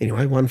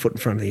 Anyway, one foot in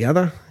front of the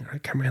other. I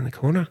come around the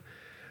corner.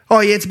 Oh,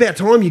 yeah, it's about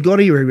time you got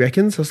here, he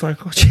reckons. I was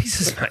like, oh,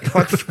 Jesus, mate.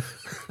 Like,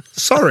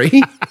 sorry.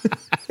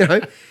 You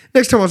know,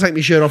 Next time I'll take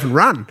my shirt off and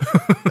run.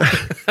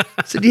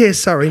 I said, yeah,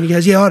 sorry. And he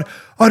goes, yeah, I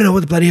don't know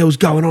what the bloody hell's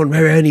going on.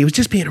 And he was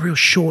just being a real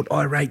short,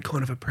 irate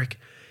kind of a prick.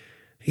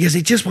 He goes,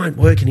 it just won't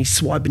work. And he's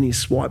swiping his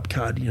swipe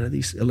card,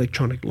 these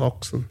electronic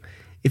locks. And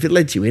if it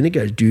lets you in, it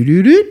goes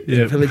doo-doo-doo.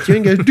 Yeah. If it lets you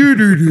in, it goes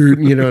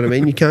doo-doo-doo. You know what I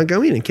mean? You can't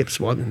go in. And kept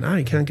swiping. No,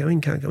 you can't go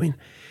in.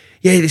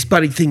 Yeah, this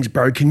bloody thing's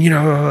broken.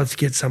 Let's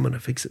get someone to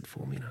fix it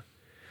for me.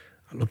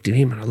 I looked at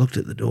him and I looked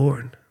at the door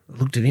and I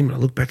looked at him and I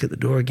looked back at the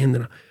door again.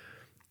 Then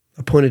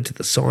I pointed to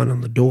the sign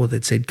on the door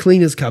that said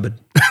cleaner's cupboard.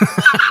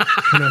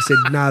 And I said,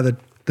 no,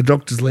 the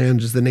doctor's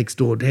lounge is the next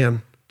door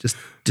down.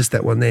 Just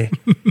that one there.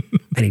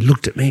 And he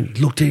looked at me and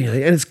he looked at me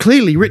and it's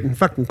clearly written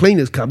fucking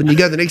cleaner's cupboard. And you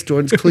go to the next door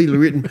and it's clearly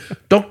written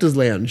doctor's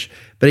lounge.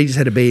 But he just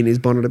had a bee in his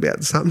bonnet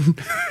about something.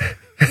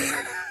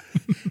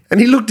 And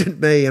he looked at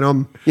me and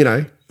I'm,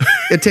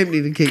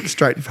 attempting to keep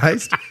straight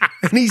faced.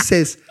 And he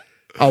says,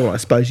 oh, well, I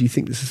suppose you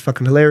think this is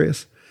fucking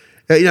hilarious.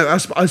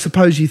 I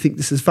suppose you think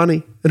this is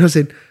funny. And I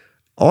said,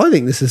 I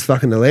think this is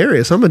fucking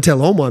hilarious. I'm going to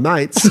tell all my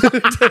mates. Turned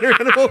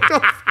around and walked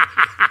off.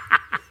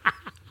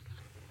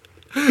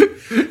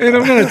 And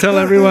I'm going to tell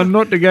everyone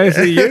not to go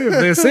see you if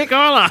they're sick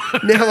either.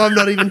 Now I'm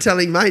not even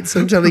telling mates.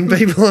 I'm telling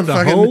people on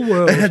the whole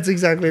world. That's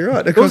exactly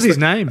right. What's his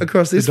name?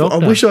 Across this. I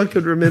wish I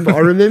could remember. I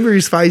remember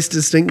his face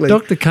distinctly.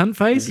 Dr.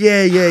 Cuntface?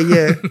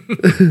 Yeah.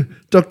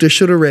 Dr.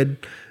 Shoulda Read.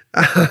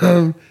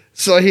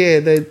 So yeah,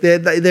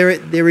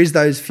 there is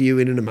those few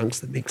in and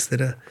amongst the mix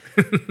that are,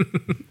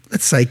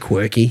 let's say,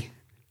 quirky.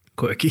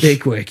 They're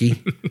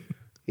quirky,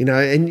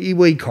 and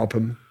we cop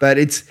them. But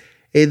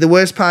the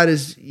worst part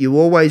is you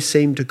always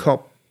seem to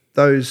cop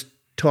those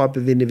type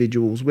of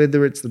individuals,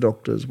 whether it's the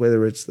doctors,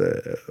 whether it's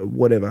the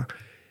whatever,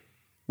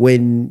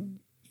 when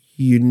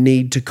you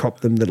need to cop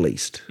them the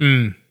least.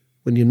 Mm.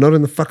 When you're not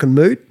in the fucking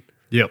mood,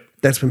 yep,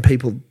 that's when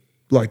people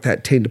like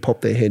that tend to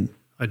pop their head.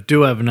 I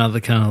do have another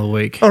cunt of the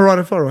week. All right.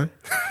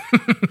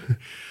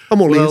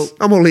 I'm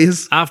all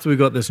ears. After we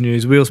got this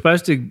news, he was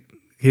supposed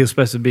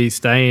to be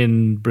stay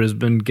in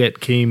Brisbane,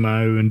 get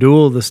chemo and do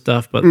all this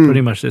stuff, but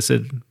pretty much they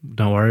said,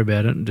 don't worry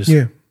about it and just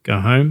go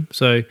home.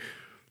 So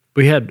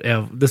we had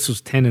this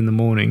was 10 in the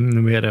morning and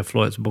then we had our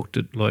flights booked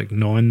at like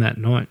 9 that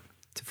night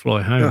to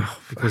fly home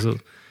because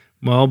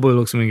my old boy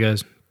looks at me and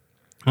goes,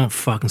 I don't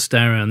fucking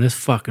stay around this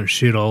fucking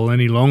shithole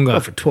any longer.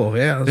 Not for 12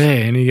 hours. Yeah,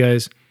 and he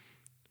goes,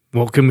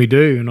 what can we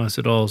do? And I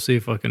said, I'll see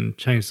if I can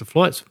change the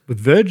flights with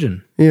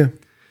Virgin. Yeah.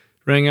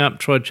 Rang up,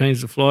 tried to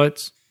change the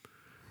flights.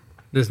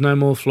 There's no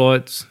more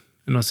flights.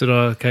 And I said,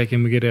 okay,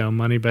 can we get our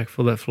money back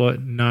for that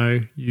flight? No,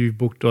 you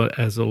booked it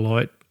as a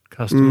light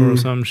customer or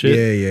some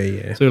shit.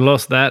 Yeah. So we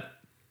lost that.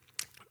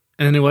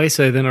 Anyway,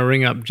 so then I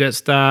ring up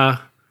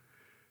Jetstar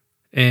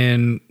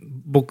and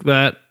book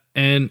that,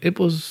 and it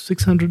was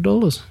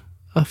 $600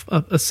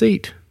 a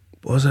seat.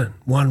 Was it?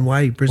 One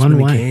way, Brisbane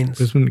to Cairns.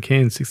 Brisbane to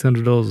Cairns,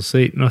 $600 a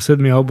seat. And I said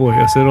to my old boy,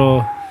 I said,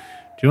 do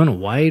you want to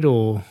wait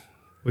or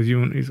would you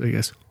want? He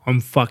goes, I'm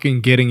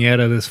fucking getting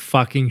out of this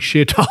fucking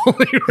shithole.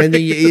 And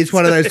then it's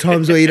one of those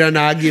times where you don't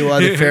argue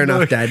either. Fair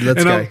enough, Dad.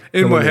 Let's go.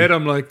 In my head,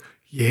 I'm like,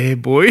 yeah,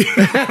 boy.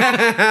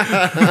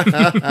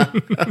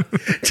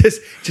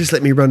 just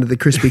let me run to the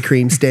Krispy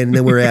Kreme stand and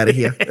then we're out of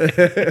here.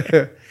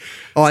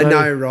 I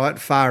know, right?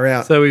 Far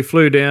out. So we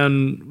flew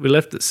down. We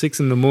left at 6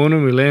 in the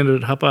morning. We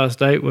landed at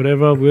 8:30,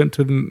 whatever. We went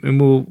to them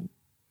and we were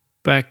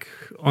back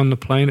on the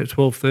plane at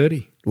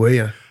 12:30. Were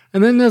you?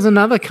 And then there's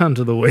another cunt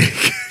of the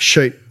week.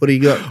 Shoot. What do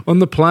you got? On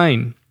the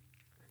plane,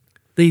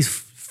 these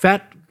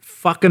fat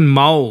fucking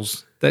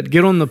moles that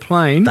get on the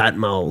plane. Fat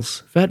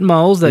moles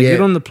that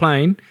get on the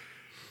plane.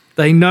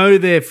 They know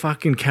their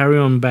fucking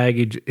carry-on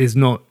baggage is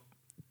not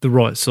the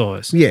right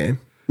size. Yeah,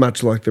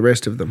 much like the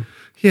rest of them.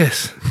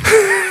 Yes.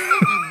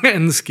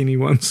 And the skinny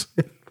ones,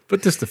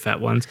 but just the fat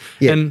ones.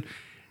 Yeah. And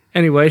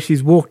anyway,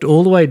 she's walked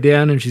all the way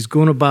down and she's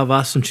gone above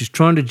us and she's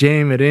trying to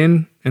jam it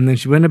in. And then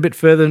she went a bit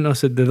further and I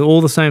said, they're all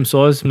the same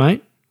size,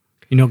 mate.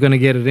 You're not going to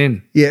get it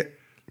in. Yeah.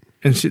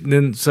 And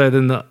then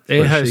the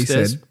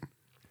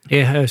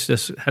air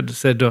hostess had to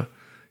say to her,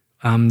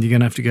 you're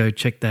going to have to go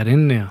check that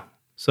in now.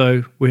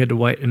 So we had to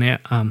wait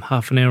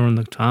half an hour on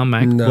the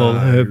tarmac while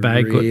her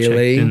bag got checked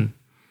in.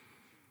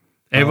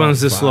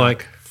 Everyone's just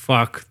like,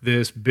 fuck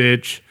this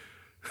bitch.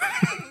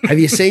 Have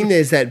you seen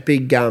there's that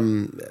big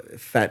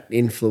fat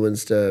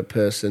influencer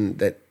person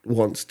that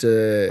wants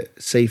to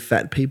see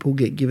fat people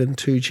get given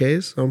 2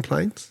 chairs on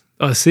planes?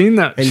 I've seen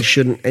that.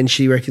 And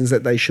she reckons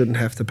that they shouldn't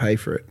have to pay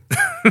for it.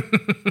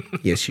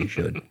 Yes, you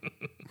should.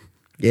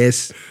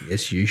 Yes,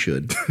 you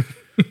should.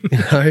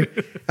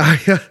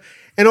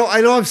 And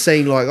I've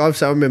seen, I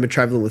remember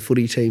travelling with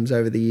footy teams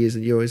over the years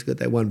and you always got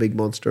that one big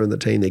monster on the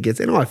team that gets,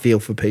 and I feel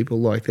for people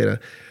like that are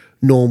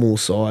normal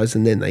size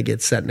and then they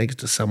get sat next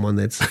to someone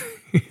that's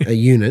a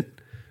unit.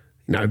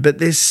 But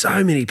there's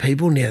so many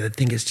people now that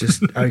think it's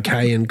just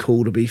okay and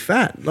cool to be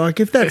fat. Like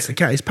if that's the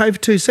case, pay for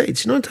 2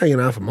 seats. You're not taking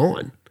half of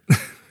mine.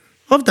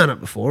 I've done it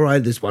before. I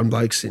had this one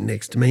bloke sitting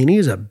next to me and he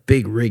was a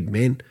big rig,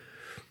 man.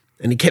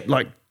 And he kept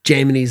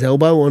jamming his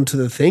elbow onto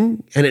the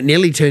thing and it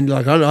nearly turned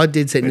I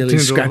did say nearly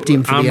scrapped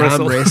him for the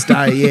armrest.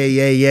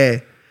 Yeah.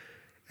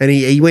 And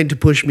he went to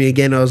push me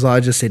again. I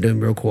just said to him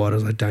real quiet, I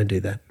was like, don't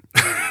do that.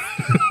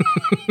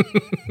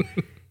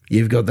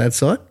 You've got that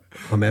side.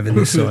 I'm having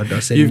this side. I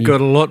said, You've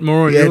got a lot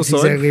more on your side.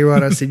 That's exactly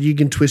right. I said, you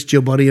can twist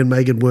your body and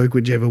make it work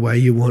whichever way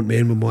you want,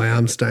 man, with my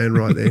arm staying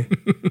right there.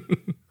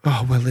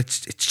 Oh, well,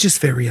 it's just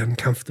very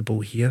uncomfortable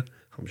here.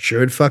 I'm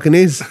sure it fucking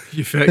is.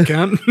 You fat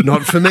cunt.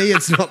 Not for me,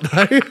 it's not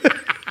though.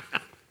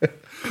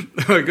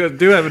 I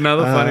do have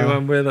another funny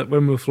one where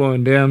when we were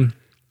flying down,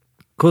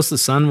 of course the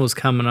sun was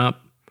coming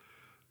up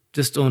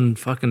just on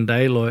fucking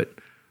daylight.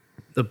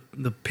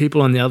 The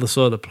people on the other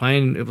side of the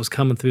plane, it was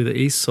coming through the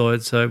east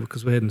side, so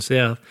because we're heading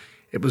south,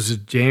 it was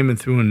just jamming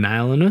through and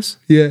nailing us.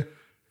 Yeah.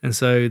 And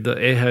so the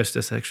air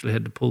hostess actually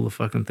had to pull the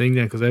fucking thing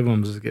down because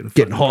everyone was just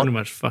getting hot. Pretty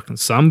much fucking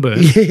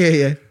sunburned.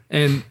 Yeah.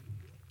 And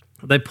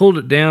they pulled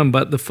it down,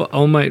 but the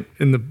old mate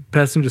in the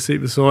passenger seat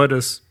beside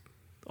us,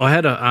 I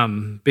had a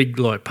big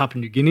like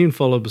Papua New Guinean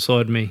follow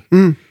beside me,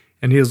 and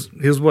he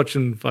was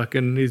watching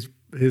fucking his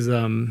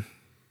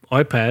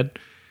iPad,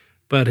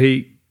 but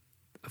he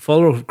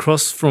followed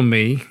across from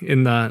me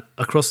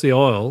across the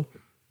aisle,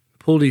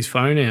 pulled his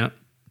phone out,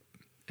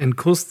 and of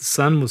course the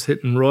sun was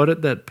hitting right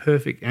at that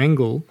perfect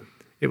angle.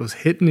 It was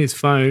hitting his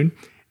phone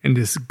and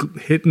just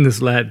hitting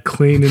this lad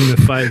clean in the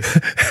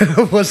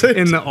face. Was it?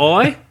 In the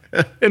eye.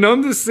 And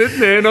I'm just sitting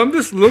there and I'm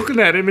just looking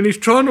at him and he's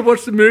trying to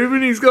watch the movie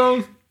and he's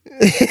going...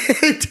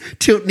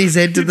 tilting his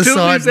head to the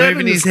side,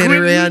 moving his head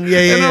around.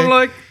 Yeah. And I'm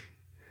like...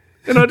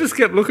 And I just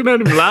kept looking at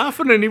him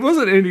laughing and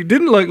he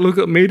didn't like look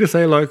at me to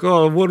say like,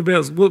 oh, what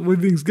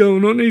things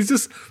going on? He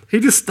just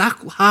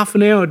stuck half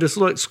an hour just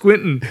like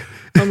squinting.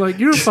 I'm like,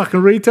 you're a fucking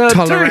retard.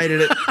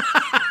 Tolerated it.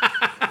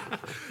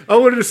 I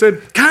would have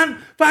said, can't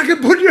fucking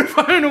put your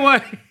phone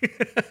away.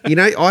 You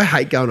know, I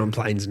hate going on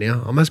planes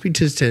now. I must be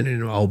just turning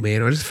into an old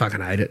man. I just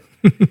fucking hate it.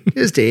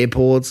 Just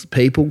airports,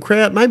 people,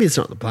 crowd. Maybe it's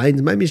not the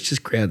planes. Maybe it's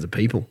just crowds of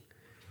people.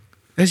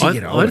 As you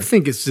get older. I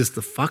think it's just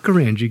the fuck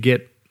around you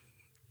get.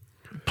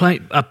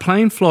 A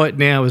plane flight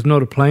now is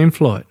not a plane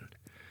flight.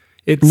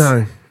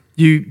 No.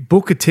 You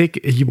book a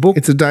ticket.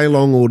 It's a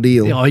day-long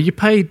ordeal. Yeah, you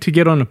pay to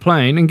get on a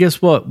plane, and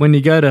guess what? When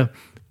you go to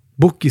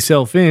book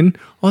yourself in,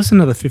 it's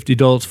another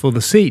 $50 for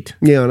the seat.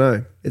 Yeah, I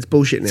know. It's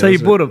bullshit now. So you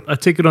bought a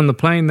ticket on the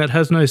plane that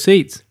has no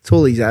seats. It's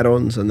all these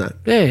add-ons and that.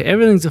 Yeah,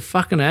 everything's a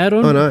fucking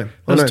add-on. I know.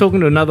 I was talking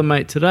to another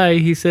mate today.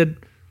 He said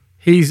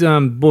he's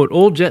bought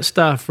all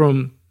Jetstar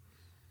from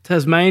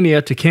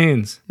Tasmania to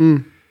Cairns.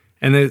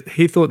 And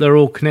he thought they were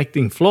all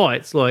connecting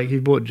flights. Like he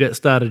bought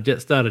Jetstar to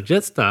Jetstar to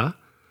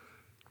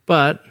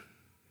Jetstar.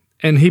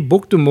 And he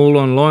booked them all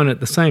online at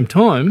the same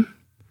time.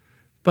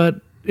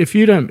 But if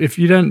you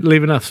don't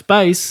leave enough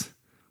space,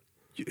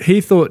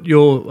 he thought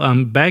your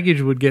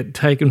baggage would get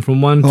taken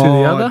from one to the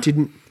other. It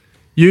didn't.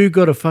 You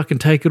got to fucking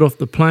take it off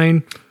the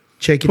plane,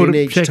 check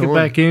it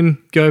back in,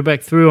 go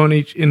back through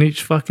in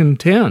each fucking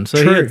town.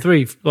 So True. he had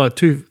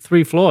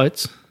three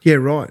flights. Yeah,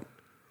 right.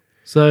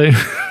 So,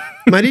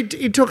 mate,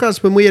 it took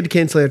us when we had to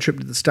cancel our trip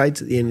to the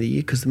States at the end of the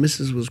year because the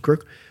missus was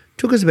crook. It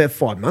took us about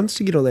 5 months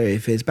to get all our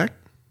airfares back.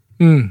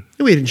 And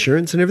we had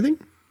insurance and everything.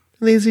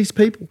 And there's these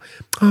people.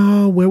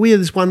 Oh, well, we had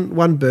this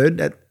one bird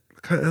at,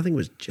 I think it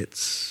was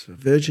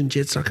Virgin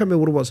Jets. I can't remember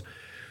what it was.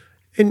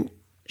 And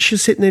she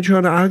was sitting there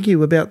trying to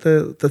argue about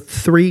the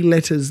 3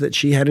 letters that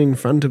she had in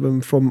front of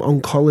them from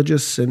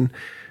oncologists and,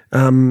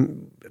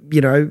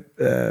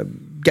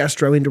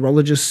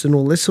 gastroenterologists and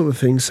all this sort of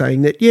thing,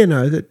 saying that,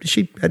 that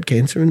she had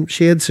cancer and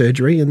she had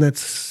surgery and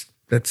that's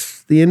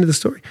the end of the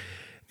story.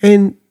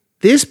 And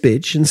this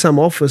bitch in some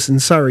office in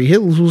Surrey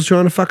Hills was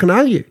trying to fucking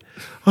argue.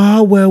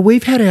 Oh, well,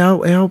 we've had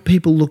our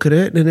people look at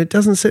it and it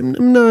doesn't say,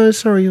 no,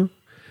 sorry. I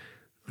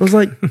was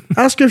like,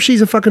 ask her if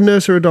she's a fucking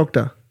nurse or a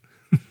doctor.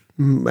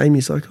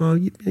 Amy's like, oh,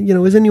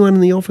 is anyone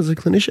in the office a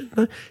clinician?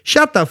 No.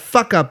 Shut the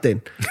fuck up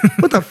then.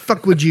 What the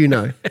fuck would you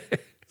know? I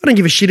don't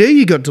give a shit who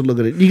you got to look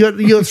at it.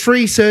 Your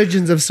 3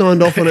 surgeons have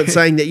signed off on it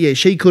saying that,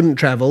 she couldn't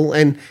travel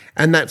and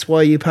that's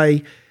why you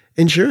pay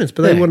insurance.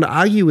 But they wanted to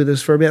argue with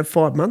us for about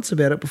 5 months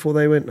about it before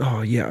they went,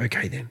 oh, yeah,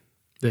 okay then.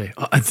 Yeah,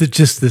 it's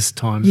just this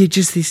time. Yeah,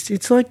 just this.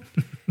 It's like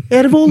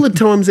out of all the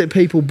times that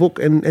people book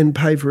and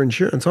pay for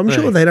insurance, I'm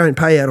sure they don't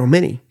pay out on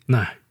many.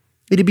 No.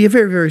 It'd be a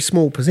very, very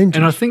small percentage.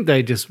 And I think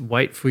they just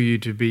wait for you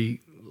to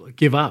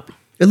give up.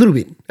 A little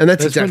bit. And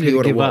that's exactly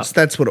what it was. Up.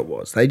 That's what it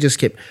was. They just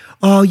kept,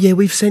 oh, yeah,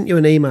 we've sent you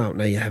an email.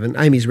 No, you haven't.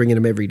 Amy's ringing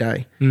them every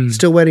day.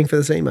 Still waiting for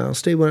this email.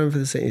 Still waiting for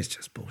this email. It's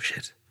just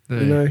bullshit.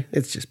 Yeah.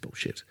 It's just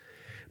bullshit.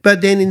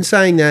 But then in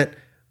saying that,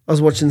 I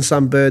was watching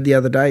some bird the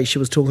other day. She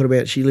was talking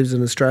about, she lives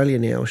in Australia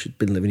now. She's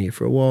been living here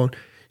for a while.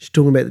 She's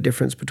talking about the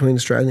difference between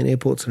Australian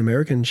airports and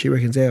American. She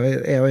reckons our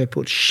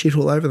airports shit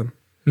all over them.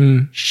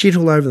 Shit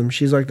all over them.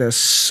 She's like, they're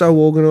so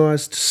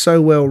organised,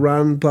 so well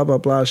run, blah, blah,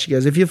 blah. She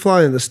goes, if you're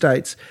flying in the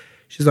States,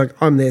 she's like,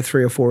 I'm there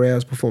 3 or 4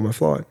 hours before my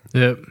flight.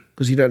 Yep.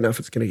 Because you don't know if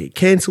it's going to get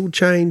cancelled,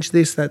 changed,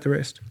 this, that, the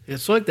rest.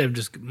 It's like they've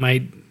just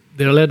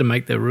they're allowed to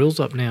make their rules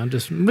up now.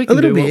 We can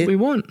do what we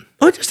want.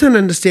 I just don't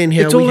understand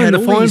how it's all in the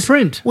fine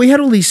print. We had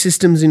all these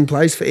systems in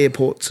place for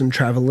airports and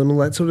travel and all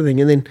that sort of thing.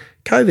 And then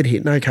COVID hit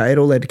and okay, it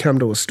all had to come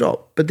to a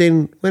stop. But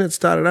then when it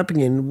started up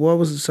again, why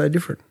was it so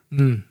different?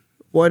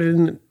 Why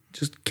didn't it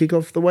just kick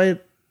off the way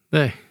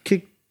it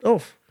kicked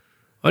off?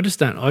 I just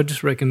don't. I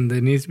just reckon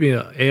there needs to be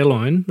an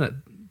airline that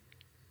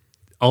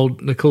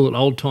they call it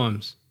old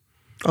times.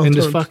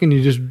 Just fucking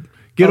you just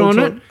get on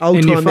it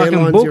and you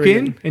fucking book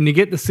in and you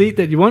get the seat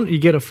that you want. You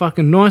get a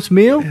fucking nice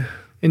meal.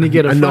 And you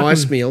get a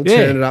nice meal,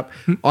 turn it up.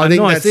 I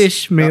think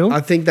nice-ish meal. I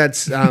think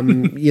that's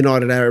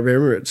United Arab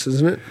Emirates,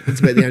 isn't it?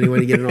 It's about the only way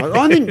to get a nice.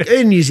 I think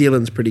Air New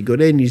Zealand's pretty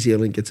good. Air New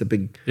Zealand gets a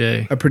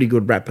pretty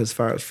good rap as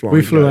far as flying.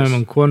 We flew home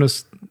on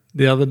Qantas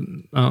the other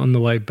on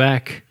the way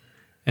back,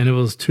 and it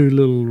was 2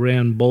 little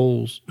round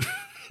balls.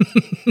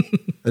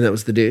 And that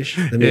was the dish.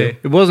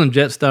 It wasn't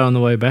Jetstar on the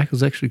way back. It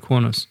was actually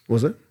Qantas.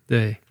 Was it?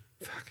 Yeah.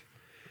 Fuck.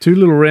 2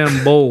 little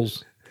round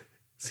balls.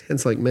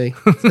 Sounds like me.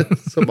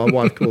 That's what my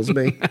wife calls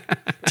me.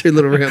 2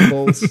 little round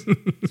balls.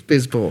 It's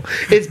piss ball.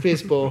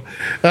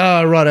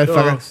 Oh, righto,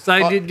 fucker.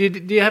 So,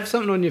 do you have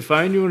something on your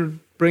phone you want to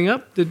bring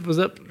up? Was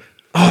that?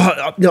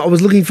 No, I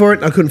was looking for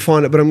it. I couldn't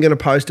find it, but I'm going to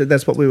post it.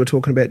 That's what we were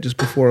talking about just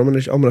before. I'm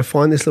going to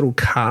find this little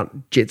cart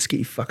jet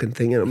ski fucking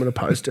thing, and I'm going to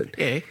post it.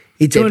 Yeah,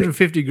 it's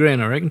 250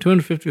 grand, I reckon.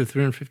 250 or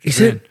 350 Is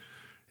grand. It?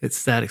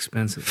 It's that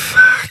expensive.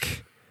 Fuck.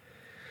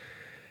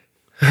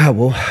 Oh,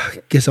 well,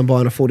 guess I'm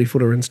buying a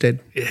 40-footer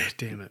instead. Yeah,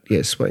 damn it.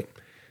 Yeah, sweet.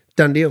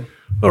 Done deal.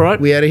 All right.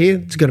 We out of here?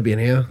 It's got to be an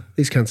hour.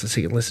 These cunts are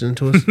sick of listening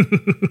to us.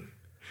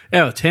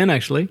 Out of 10,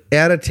 actually.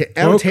 Out of 10.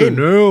 Out of 10.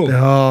 No.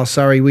 Oh,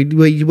 sorry.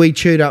 We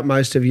chewed up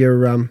most of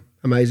your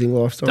amazing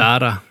lifestyle.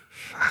 Data.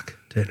 Fuck.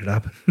 Turn it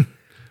up.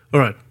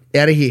 All right.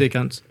 Out of here. See you,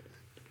 cunts.